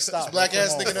 like, let me stop. This black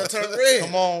ass nigga done turned red.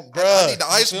 Come on, bro. I need the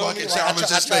ice bucket challenge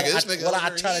this nigga. Well,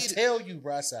 I try to tell you,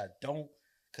 bro. I said, I don't,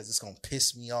 because it's going to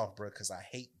piss me off, bro, because I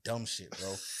hate dumb shit,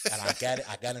 bro. And I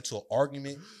got into an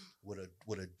argument with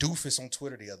a doofus on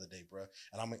Twitter the other day, bro.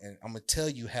 And I'm going to tell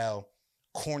you how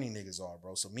corny niggas are,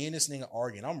 bro. So me and this nigga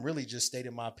arguing. I'm really just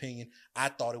stating my opinion. I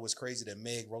thought it was crazy that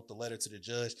Meg wrote the letter to the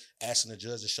judge asking the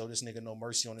judge to show this nigga no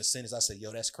mercy on his sentence. I said,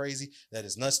 yo, that's crazy. That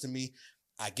is nuts to me.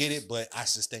 I get it, but I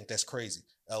just think that's crazy.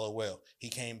 LOL. He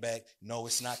came back. No,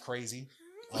 it's not crazy.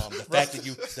 The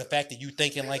fact that you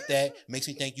thinking like that makes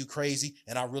me think you crazy,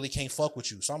 and I really can't fuck with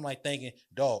you. So I'm like thinking,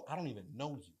 dog, I don't even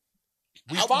know you.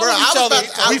 We follow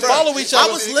each other. I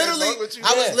was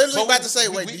literally about to say,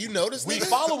 wait, do you know this nigga? We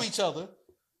follow each other.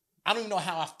 I don't even know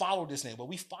how I followed this name, but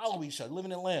we follow each other. Live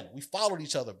in Atlanta. We followed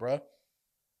each other, bro.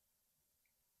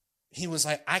 He was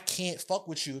like, I can't fuck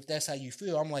with you if that's how you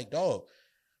feel. I'm like, dog,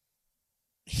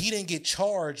 he didn't get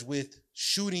charged with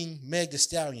shooting Meg Thee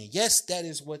Stallion. Yes, that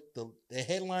is what the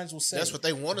headlines will say. That's what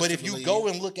they want us But to if you believe. go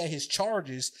and look at his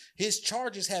charges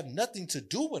have nothing to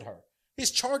do with her.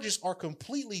 His charges are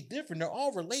completely different. They're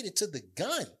all related to the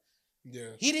gun.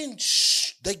 Yeah. He didn't,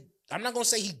 I'm not going to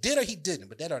say he did or he didn't,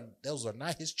 but those are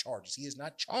not his charges. He is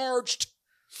not charged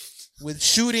with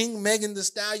shooting Megan Thee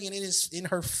Stallion in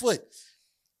her foot.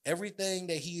 Everything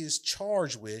that he is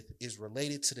charged with is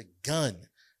related to the gun,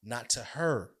 not to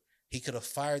her. He could have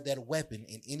fired that weapon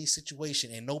in any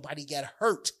situation and nobody got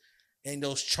hurt. And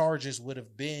those charges would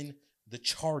have been the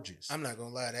charges. I'm not gonna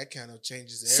lie, that kind of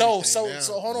changes everything. So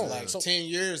now. hold on. Like 10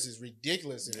 years is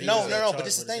ridiculous. No. But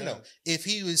this is the thing though. If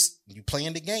he was you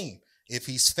playing the game, if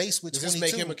he's faced with 22, does this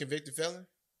make him a convicted felon?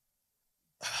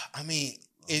 I mean,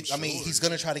 he's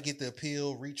gonna try to get the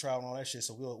appeal, retrial, and all that shit.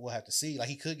 So we'll have to see. Like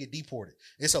he could get deported.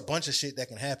 It's a bunch of shit that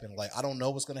can happen. Like I don't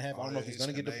know what's gonna happen. I don't know if he's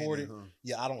gonna get deported. Huh?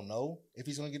 Yeah, I don't know if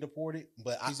he's gonna get deported.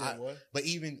 But but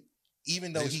even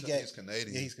though he's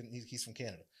Canadian, yeah, he's from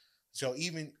Canada. So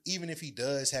even if he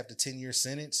does have the 10-year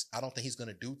sentence, I don't think he's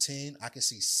gonna do 10. I can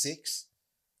see 6,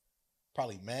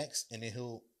 probably max, and then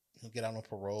he'll get out on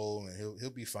parole and he'll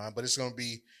be fine. But it's gonna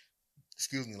be,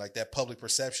 like that public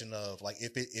perception of like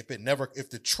if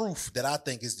the truth that I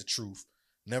think is the truth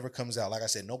never comes out. Like I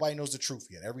said, nobody knows the truth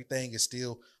yet. Everything is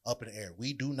still up in the air.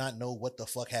 We do not know what the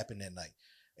fuck happened that night.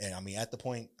 And I mean, at the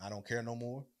point, I don't care no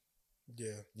more. Yeah.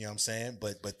 You know what I'm saying?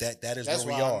 But that is That's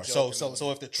where we why I'm are. So joking,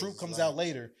 if the truth comes like, out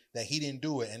later that he didn't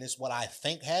do it and it's what I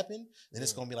think happened, then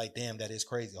it's Yeah. gonna be like, damn, that is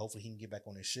crazy. Hopefully he can get back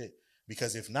on his shit.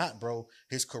 Because if not, bro,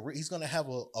 his career, he's gonna have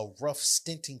a rough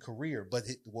stinting career. But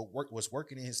what's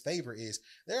working in his favor is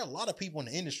there are a lot of people in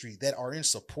the industry that are in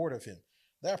support of him.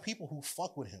 There are people who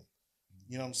fuck with him.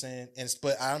 You know what I'm saying?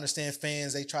 But I understand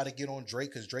fans, they try to get on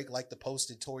Drake because Drake liked to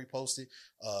post it. Tory posted.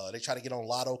 They try to get on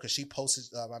Lotto because she posted.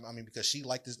 Because she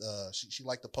liked this. She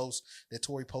liked the post that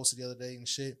Tory posted the other day and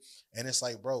shit. And it's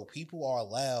like, bro, people are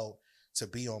allowed to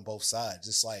be on both sides.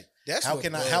 It's like, how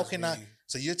can I?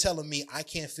 So you're telling me I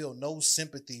can't feel no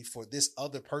sympathy for this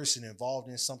other person involved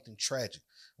in something tragic?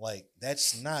 Like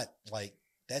that's not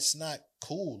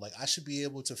cool. Like I should be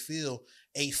able to feel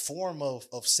a form of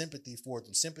sympathy for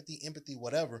them, sympathy, empathy,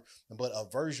 whatever, but a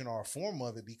version or a form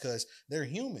of it because they're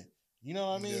human. You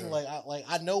know what I mean? Yeah.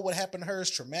 I know what happened to her is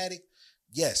traumatic.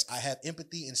 Yes, I have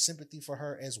empathy and sympathy for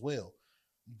her as well,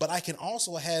 but I can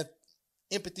also have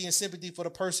empathy and sympathy for the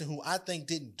person who I think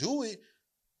didn't do it,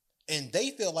 and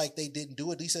they feel like they didn't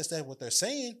do it. At least that's what they're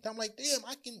saying. I'm like, damn,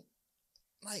 I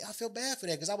feel bad for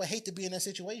that because I would hate to be in that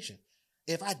situation.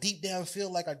 If I deep down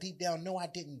feel like or deep down know I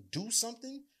didn't do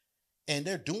something and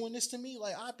they're doing this to me,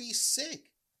 like I'd be sick.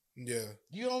 Yeah.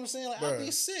 You know what I'm saying? Like I'd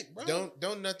be sick, bro.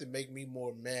 Don't nothing make me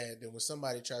more mad than when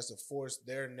somebody tries to force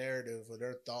their narrative or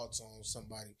their thoughts on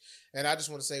somebody. And I just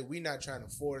want to say we not trying to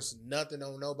force nothing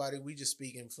on nobody. We just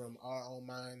speaking from our own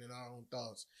mind and our own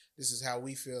thoughts. This is how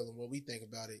we feel and what we think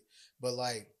about it. But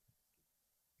like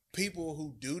people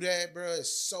who do that, bro,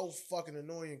 is so fucking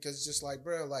annoying because it's just like,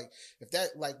 bro, like if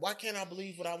that, like, why can't I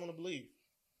believe what I want to believe?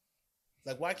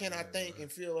 Like, why can't I think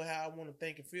and feel how I want to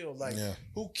think and feel? Like,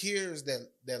 who cares that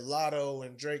Lotto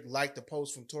and Drake like the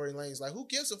post from Tory Lanez? Like, who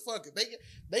gives a fuck?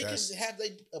 They can have their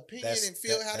opinion and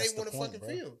feel how they want to fucking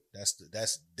feel.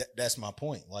 That's my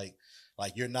point. Like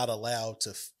you're not allowed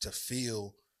to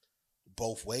feel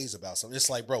both ways about something. It's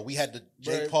like, bro, we had the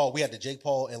Jake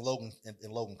Paul and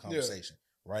Logan conversation,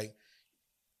 right?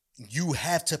 You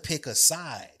have to pick a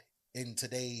side in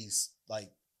today's,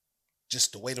 like,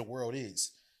 just the way the world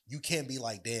is. You can't be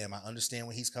like, damn, I understand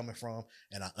where he's coming from,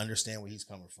 and I understand where he's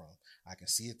coming from. I can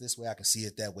see it this way, I can see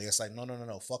it that way. It's like,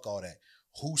 no, fuck all that.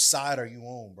 Whose side are you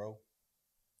on, bro?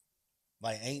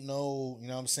 Like, ain't no, you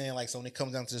know what I'm saying? Like, so when it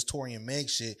comes down to this Tory and Meg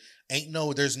shit,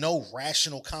 there's no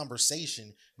rational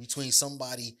conversation between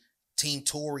somebody, Team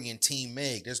Tory and Team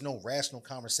Meg. There's no rational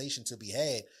conversation to be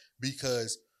had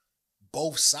because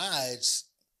both sides,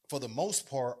 for the most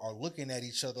part, are looking at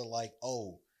each other like,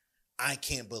 oh, I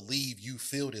can't believe you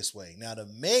feel this way. Now, the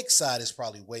Meg side is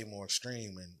probably way more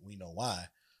extreme, and we know why.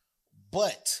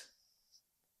 But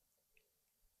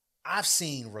I've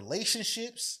seen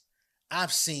relationships,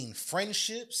 I've seen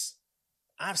friendships,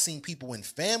 I've seen people in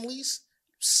families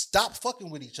stop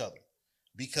fucking with each other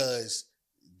because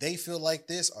they feel like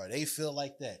this or they feel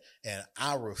like that. And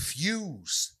I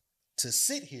refuse to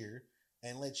sit here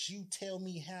and let you tell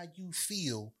me how you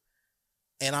feel,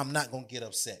 and I'm not going to get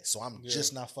upset. So I'm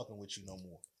just not fucking with you no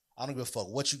more. I don't give a fuck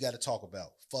what you got to talk about.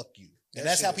 Fuck you. And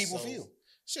that's how people feel.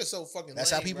 Shit so fucking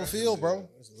That's lame, how people bro. feel, bro.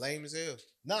 It's lame as hell.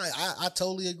 No, I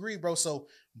totally agree, bro. So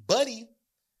Buddy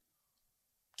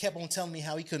kept on telling me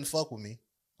how he couldn't fuck with me.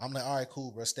 I'm like, all right,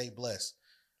 cool, bro. Stay blessed.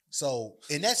 So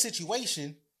in that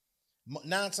situation,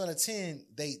 9 out of 10,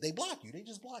 they block you. They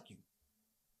just block you.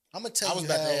 I'm gonna tell you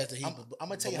how. I'm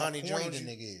gonna tell you how corny the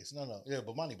nigga is. No, yeah,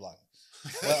 but money blocked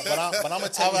me. But I'm gonna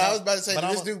tell you. I was about to say, did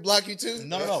this dude block you too?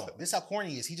 No. This is how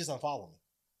corny he is. He just unfollowed me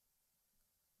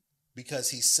because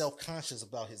he's self-conscious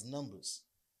about his numbers.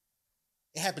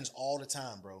 It happens all the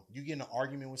time, bro. You get in an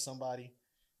argument with somebody,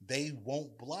 they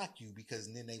won't block you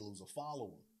because then they lose a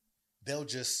follower. They'll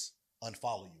just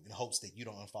unfollow you in hopes that you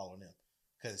don't unfollow them.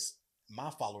 Because my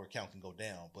follower count can go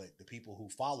down, but the people who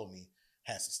follow me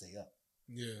has to stay up.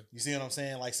 Yeah. You see what I'm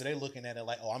saying? Like, so they're looking at it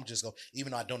like, oh, I'm just going,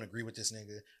 even though I don't agree with this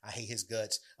nigga, I hate his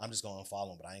guts, I'm just going to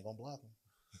unfollow him, but I ain't going to block him.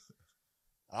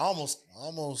 I almost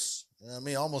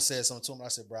said something to him. I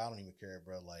said, bro, I don't even care,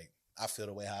 bro. Like, I feel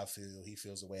the way how I feel. He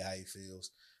feels the way how he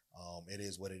feels. It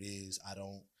is what it is. I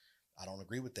don't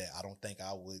agree with that. I don't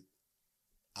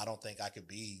think I could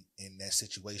be in that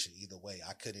situation either way.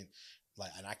 I couldn't,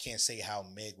 like, and I can't say how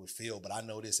Meg would feel, but I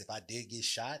know this, if I did get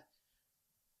shot,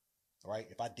 right?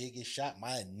 If I did get shot,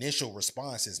 my initial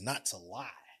response is not to lie.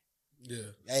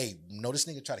 Yeah. Hey, no, this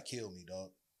nigga try to kill me, dog.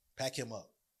 Pack him up.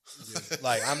 Yeah.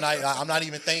 Like, I'm not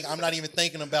even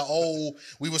thinking about, oh,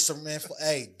 we was some man.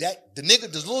 Hey, the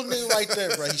little nigga right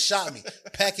there, bro. He shot me.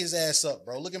 Pack his ass up,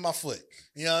 bro. Look at my foot.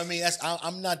 You know what I mean?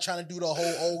 I'm not trying to do the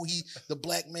whole, he the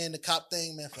black man, the cop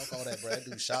thing, man. Fuck all that, bro. That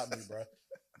dude shot me, bro.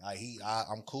 Like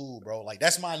I'm cool, bro. Like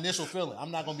that's my initial feeling.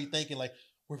 I'm not gonna be thinking like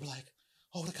we're like,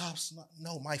 oh, the cops.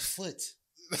 No, my foot.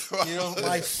 You know,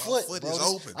 my foot bro, is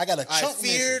open. I got a chunk. I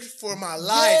feared missing. for my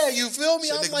life. Yeah, you feel me?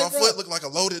 So, I'm nigga, like, my foot look like a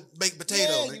loaded baked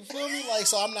potato. Yeah, you feel me? Like,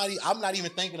 so I'm not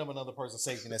even thinking of another person's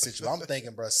safety in that situation. I'm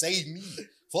thinking, bro, save me.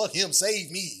 Fuck him,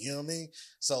 save me. You know what I mean?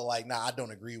 So like, nah, I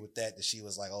don't agree with that. That she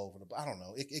was like, oh, I don't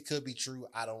know. It could be true.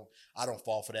 I don't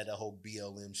fall for that whole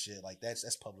BLM shit. Like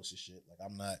that's publisher shit. Like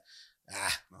I'm not.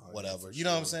 Whatever. You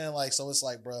know what I'm saying? Like, so it's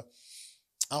like, bro,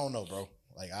 I don't know, bro.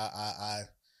 Like I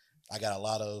got a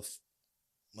lot of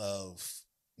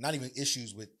not even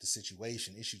issues with the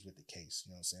situation, issues with the case.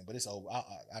 You know what I'm saying? But it's over.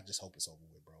 I just hope it's over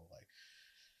with, bro. Like,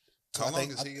 so how long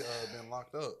has he been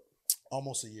locked up?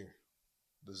 Almost a year.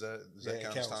 Does that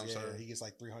count as time served? He gets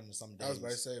like 300 some days. I was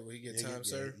about to say, will he get time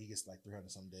served? He gets like 300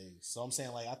 some days. So I'm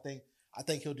saying, like, I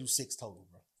think he'll do 6 total,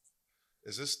 bro.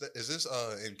 Is this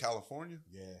in California?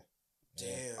 Yeah.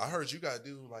 Damn. I heard you got to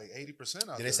do like 80% out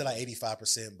there. Yeah, they said like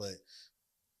 85%, but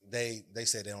they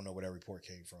said they don't know where that report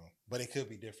came from. But it could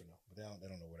be different though. But they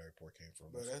don't know where that report came from.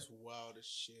 But that's wild as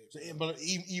shit. So, but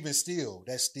even still,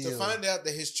 that's still to find out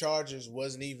that his charges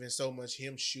wasn't even so much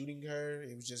him shooting her.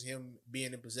 It was just him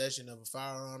being in possession of a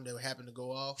firearm that happened to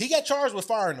go off. He got charged with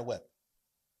firing the weapon.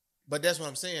 But that's what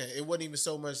I'm saying. It wasn't even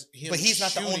so much him. But he's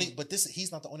not shooting. the only. But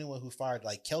he's not the only one who fired.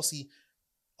 Like Kelsey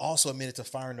also admitted to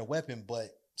firing the weapon,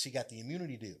 but she got the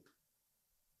immunity deal.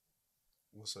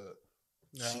 What's up?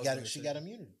 No, she got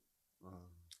immunity.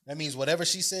 That means whatever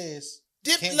she says,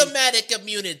 diplomatic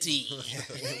immunity.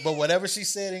 But whatever she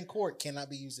said in court cannot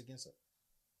be used against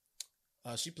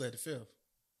her. She pled the fifth.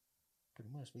 Pretty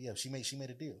much, but yeah, she made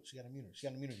a deal. She got immunity. She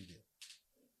got an immunity deal.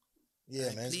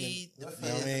 Yeah, man. You know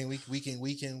what I mean? We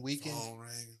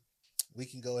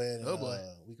can go ahead and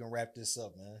we can wrap this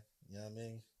up, man. You know what I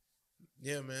mean?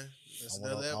 Yeah, man. That's I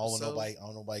don't want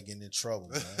nobody getting in trouble,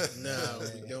 man. No,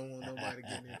 we don't want nobody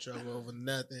getting in trouble over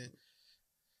nothing.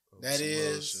 That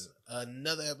is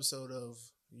another episode of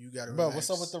You Gotta Relax. Bro, what's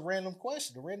up with the random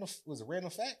question? Random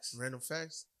facts? Random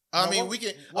facts? I mean, we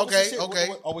can. Or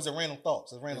Was it random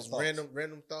thoughts? Random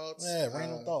thoughts. Yeah,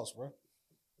 random thoughts, bro.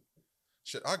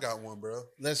 Shit, I got one, bro.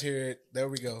 Let's hear it. There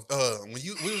we go. When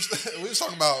we was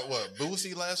talking about what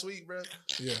Boosie last week, bro.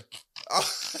 Yeah.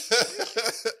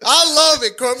 I love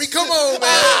it, Crummy. Come on,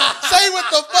 man. Say what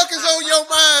the fuck is on your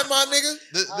mind, my nigga.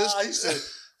 He said,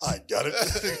 I got it.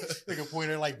 Nigga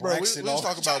pointed like bro. Braxton. We was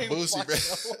talking about Boosie, bro.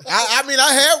 I mean,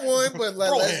 I had one, but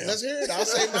let's hear it. I'll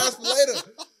say mine for later.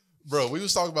 Bro, we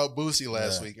was talking about Boosie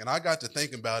last week, and I got to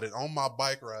think about it on my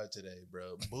bike ride today,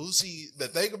 bro. Boosie, the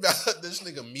thing about this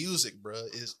nigga music, bro,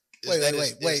 is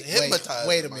hypnotizing.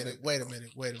 Wait a minute. What?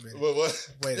 Wait a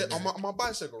minute. On my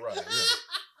bicycle ride, yeah.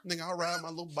 Nigga, I ride my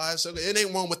little bicycle. It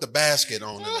ain't one with the basket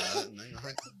on it.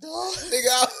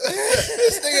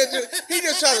 He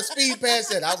just trying to speed past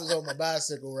that. I was on my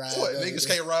bicycle ride. What, niggas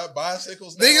can't ride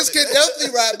bicycles? Niggas can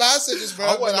definitely ride bicycles, bro.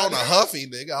 I wasn't on a Huffy,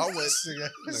 nigga.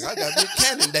 I got to be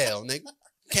Cannondale, nigga.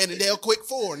 Cannondale Quick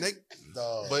 4, nigga.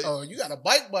 But, you got a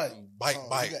bike. Bike.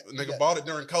 Nigga bought it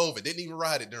during COVID. Didn't even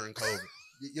ride it during COVID.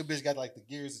 Your bitch got like the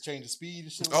gears to change the speed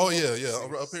and shit. Oh yeah.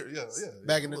 Up here, yeah.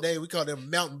 Back in the day, we called them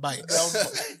mountain bikes.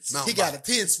 He got a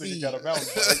 10-speed. He got a mountain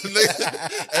bike.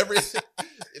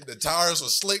 The tires were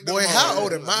slick. Boy, how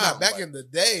old am I? Back in the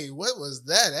day, what was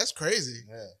that? That's crazy.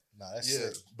 Yeah. Nah, that's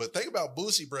sick. But think about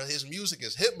Boosie, bro. His music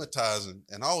is hypnotizing.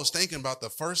 And I was thinking about the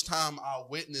first time I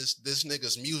witnessed this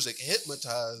nigga's music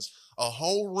hypnotize a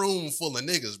whole room full of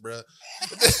niggas, bro.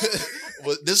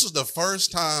 This was the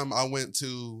first time I went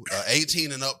to an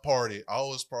 18 and up party. I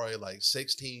was probably like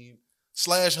 16 /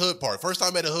 hood party. First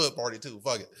time at a hood party too.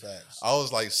 Fuck it. Facts. I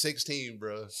was like 16,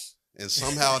 bro. And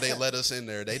somehow they let us in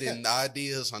there. They didn't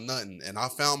ID us or nothing. And I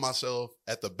found myself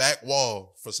at the back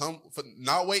wall for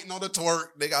not waiting on the twerk.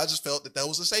 Nigga, I just felt that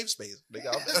was a safe space. Nigga,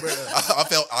 I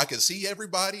felt I could see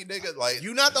everybody, nigga. Like,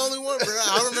 you not the only one, bro.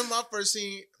 I remember my first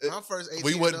 18.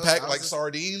 We wouldn't pack like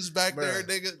sardines back there,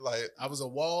 nigga. Like, I was a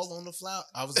wall on the flower.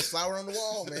 I was a flower on the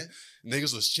wall, man.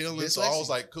 Niggas was chilling. So I was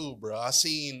like, cool, bro. I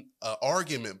seen an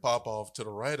argument pop off to the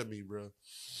right of me, bro.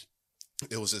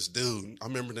 It was this dude. I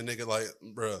remember the nigga, like,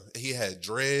 bro, he had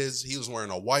dreads. He was wearing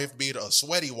a wife beater, a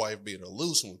sweaty wife beater, a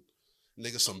loose one.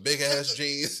 Nigga, some big ass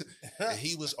jeans. And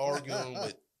he was arguing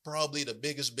with probably the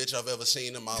biggest bitch I've ever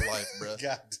seen in my life, bro.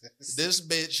 This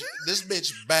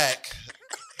bitch back,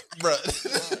 bro.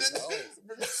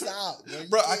 Stop,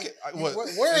 bro.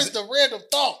 Where is the random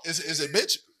thought? Is it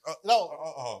bitch?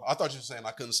 I thought you were saying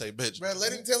I couldn't say bitch. Bro,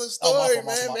 let him tell his story,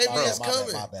 man. Maybe it's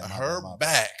coming. Her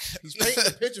back. He's painting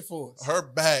a picture for us. Her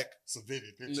back. It's a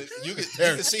vivid picture. You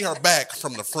can see her back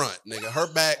from the front, nigga.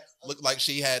 Her back looked like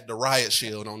she had the riot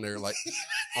shield on there, like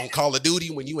on Call of Duty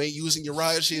when you ain't using your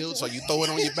riot shield, so you throw it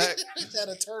on your back. She had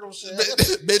a turtle shell.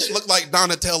 Bitch looked like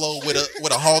Donatello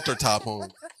with a halter top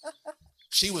on.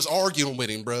 She was arguing with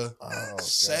him, bro. Oh,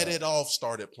 set it off,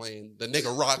 started playing. The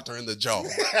nigga rocked her in the jaw. What?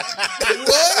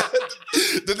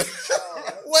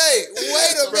 Wait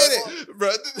a minute.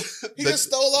 Bro, he just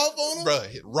stole off on him? Bro,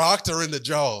 it rocked her in the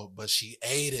jaw, but she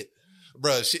ate it.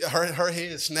 Bro, her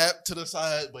head snapped to the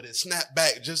side, but it snapped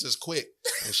back just as quick.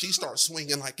 And she started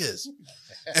swinging like this.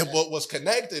 And what was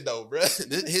connected, though, bro,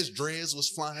 his dreads was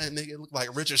flying, nigga. It looked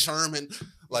like Richard Sherman.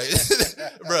 Like,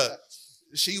 bro,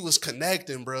 she was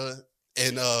connecting, bro.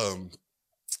 And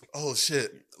oh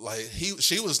shit, like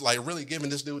she was like really giving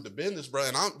this dude the business, bro.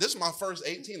 And this is my first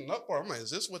 18 and up part. I'm like,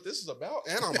 is this what this is about?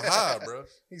 And I'm high, bro.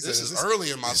 This is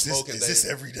early in my smoking days. Is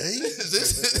this every day?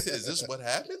 Is this what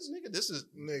happens, nigga?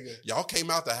 Nigga. Y'all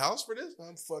came out the house for this?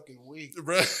 I'm fucking weak,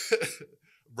 bro.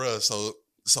 Bro,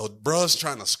 so bruh's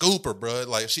trying to scoop her, bro.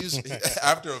 Like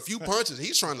after a few punches,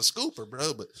 he's trying to scoop her,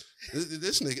 bro. But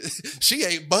this nigga, she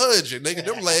ain't budging, nigga.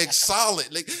 Them legs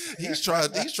solid. Like he's trying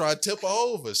to tip her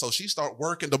over. So she start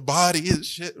working the body and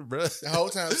shit, bro. The whole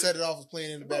time Set It Off was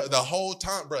playing in the background. The whole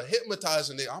time, bro,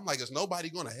 hypnotizing nigga. I'm like, is nobody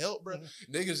gonna help, bro?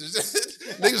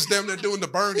 Niggas damn near doing the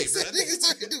Bernie, bro.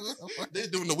 They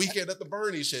doing the Weekend at the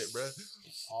Bernie shit, bro.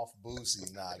 Off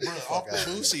Boosie, nah. Bro, off the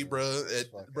Boosie, bro.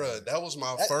 Bro, that was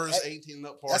my first 18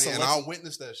 up party, and I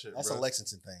witnessed that shit, That's bro. a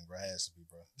Lexington thing, bro. It has to be,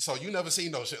 bro. So you never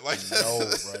seen no shit like that? No,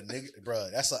 bro. Nigga,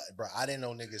 bro, I didn't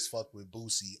know niggas fuck with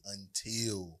Boosie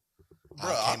until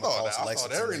I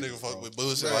thought every nigga fuck with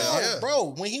Boosie. Bro, like, yeah.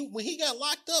 Bro, when he got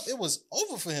locked up, it was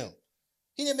over for him.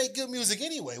 He didn't make good music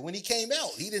anyway. When he came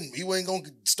out, he wasn't gonna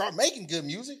start making good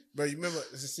music. Bro, you remember?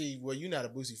 See, well, you're not a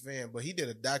Boosie fan, but he did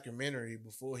a documentary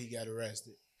before he got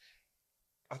arrested.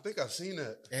 I think I've seen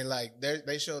that. And like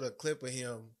they showed a clip of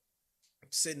him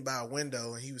sitting by a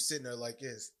window, and he was sitting there like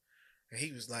this, and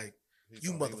he was like,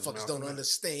 "You motherfuckers don't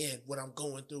understand what I'm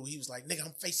going through." He was like, "Nigga,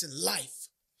 I'm facing life.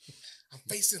 I'm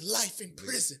facing life in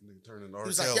prison." He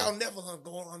was like, "Y'all never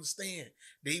gonna understand."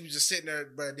 Then he was just sitting there,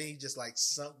 bro. Then he just like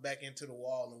sunk back into the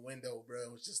wall and window, bro.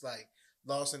 It was just like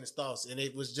lost in his thoughts, and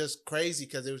it was just crazy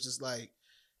because it was just like.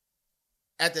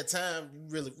 At the time,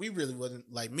 we really wasn't,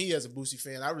 like me as a Boosie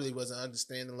fan, I really wasn't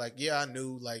understanding. Like, yeah, I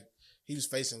knew like he was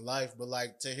facing life, but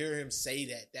like to hear him say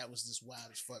that was just wild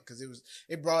as fuck because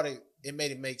it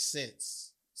made it make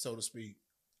sense, so to speak.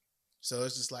 So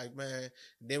it's just like, man.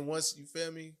 Then once you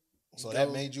feel me, so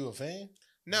that made you a fan?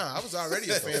 No, I was already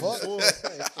a fan before.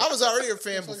 I was already a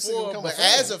fan before, but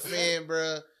as a fan,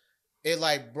 bro. It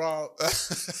like brought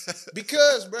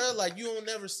because bro, like you don't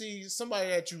never see somebody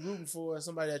that you rooting for and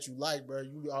somebody that you like, bro.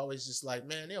 You always just like,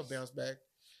 man, they'll bounce back.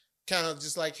 Kind of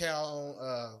just like how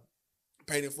on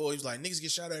Paid in Full, he was like, niggas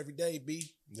get shot every day,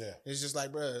 B. Yeah, it's just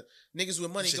like, bro, niggas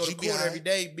with money go to court every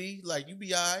day, B. Like you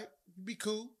be alright, you be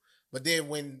cool. But then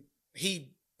when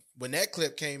that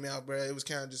clip came out, bro, it was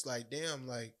kind of just like, damn,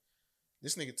 like.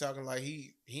 This nigga talking like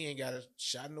he ain't got a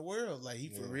shot in the world. Like he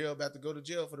for real about to go to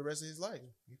jail for the rest of his life.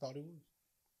 He thought he would.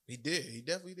 He did. He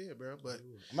definitely did, bro. But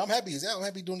I'm happy he's out. I'm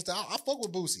happy doing this. I fuck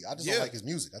with Boosie. I just don't like his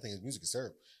music. I think his music is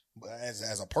terrible. But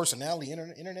as a personality,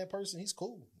 internet person, he's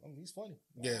cool. I mean, he's funny.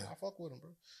 Yeah, I fuck with him,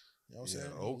 bro. You know what I'm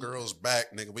saying? Old girl's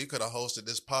back, nigga. We could have hosted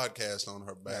this podcast on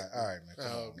her back. All right, man.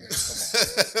 Come on.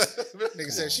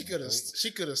 Nigga said she could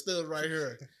have stood right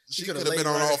here. She could have been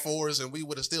on all fours, and we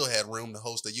would have still had room to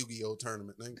host a Yu-Gi-Oh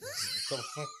tournament. Nigga.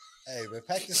 Hey, man,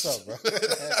 pack this up, bro.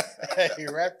 Hey,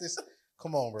 wrap this.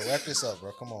 Come on, bro. Wrap this up,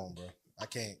 bro. Come on, bro. I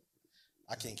can't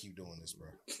keep doing this, bro.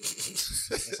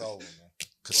 It's over, man.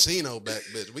 Casino back,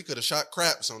 bitch. We could have shot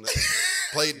craps on that.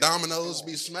 Played dominoes,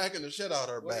 be smacking the shit out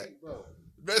her back. Bro.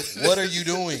 What are you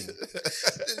doing?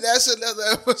 That's another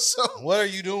episode. What are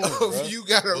you doing, bro? You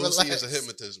gotta relax. Lucy is a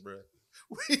hypnotist, bro.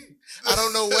 I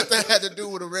don't know what that had to do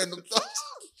with a random thought.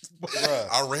 Bruh,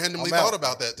 I randomly thought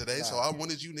about that today, so I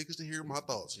wanted you niggas to hear my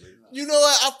thoughts, man. You know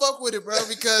what? I fuck with it, bro,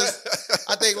 because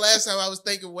I think last time I was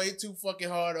thinking way too fucking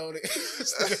hard on it.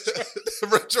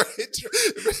 Don't turn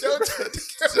the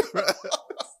camera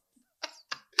off.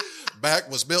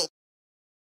 Back was built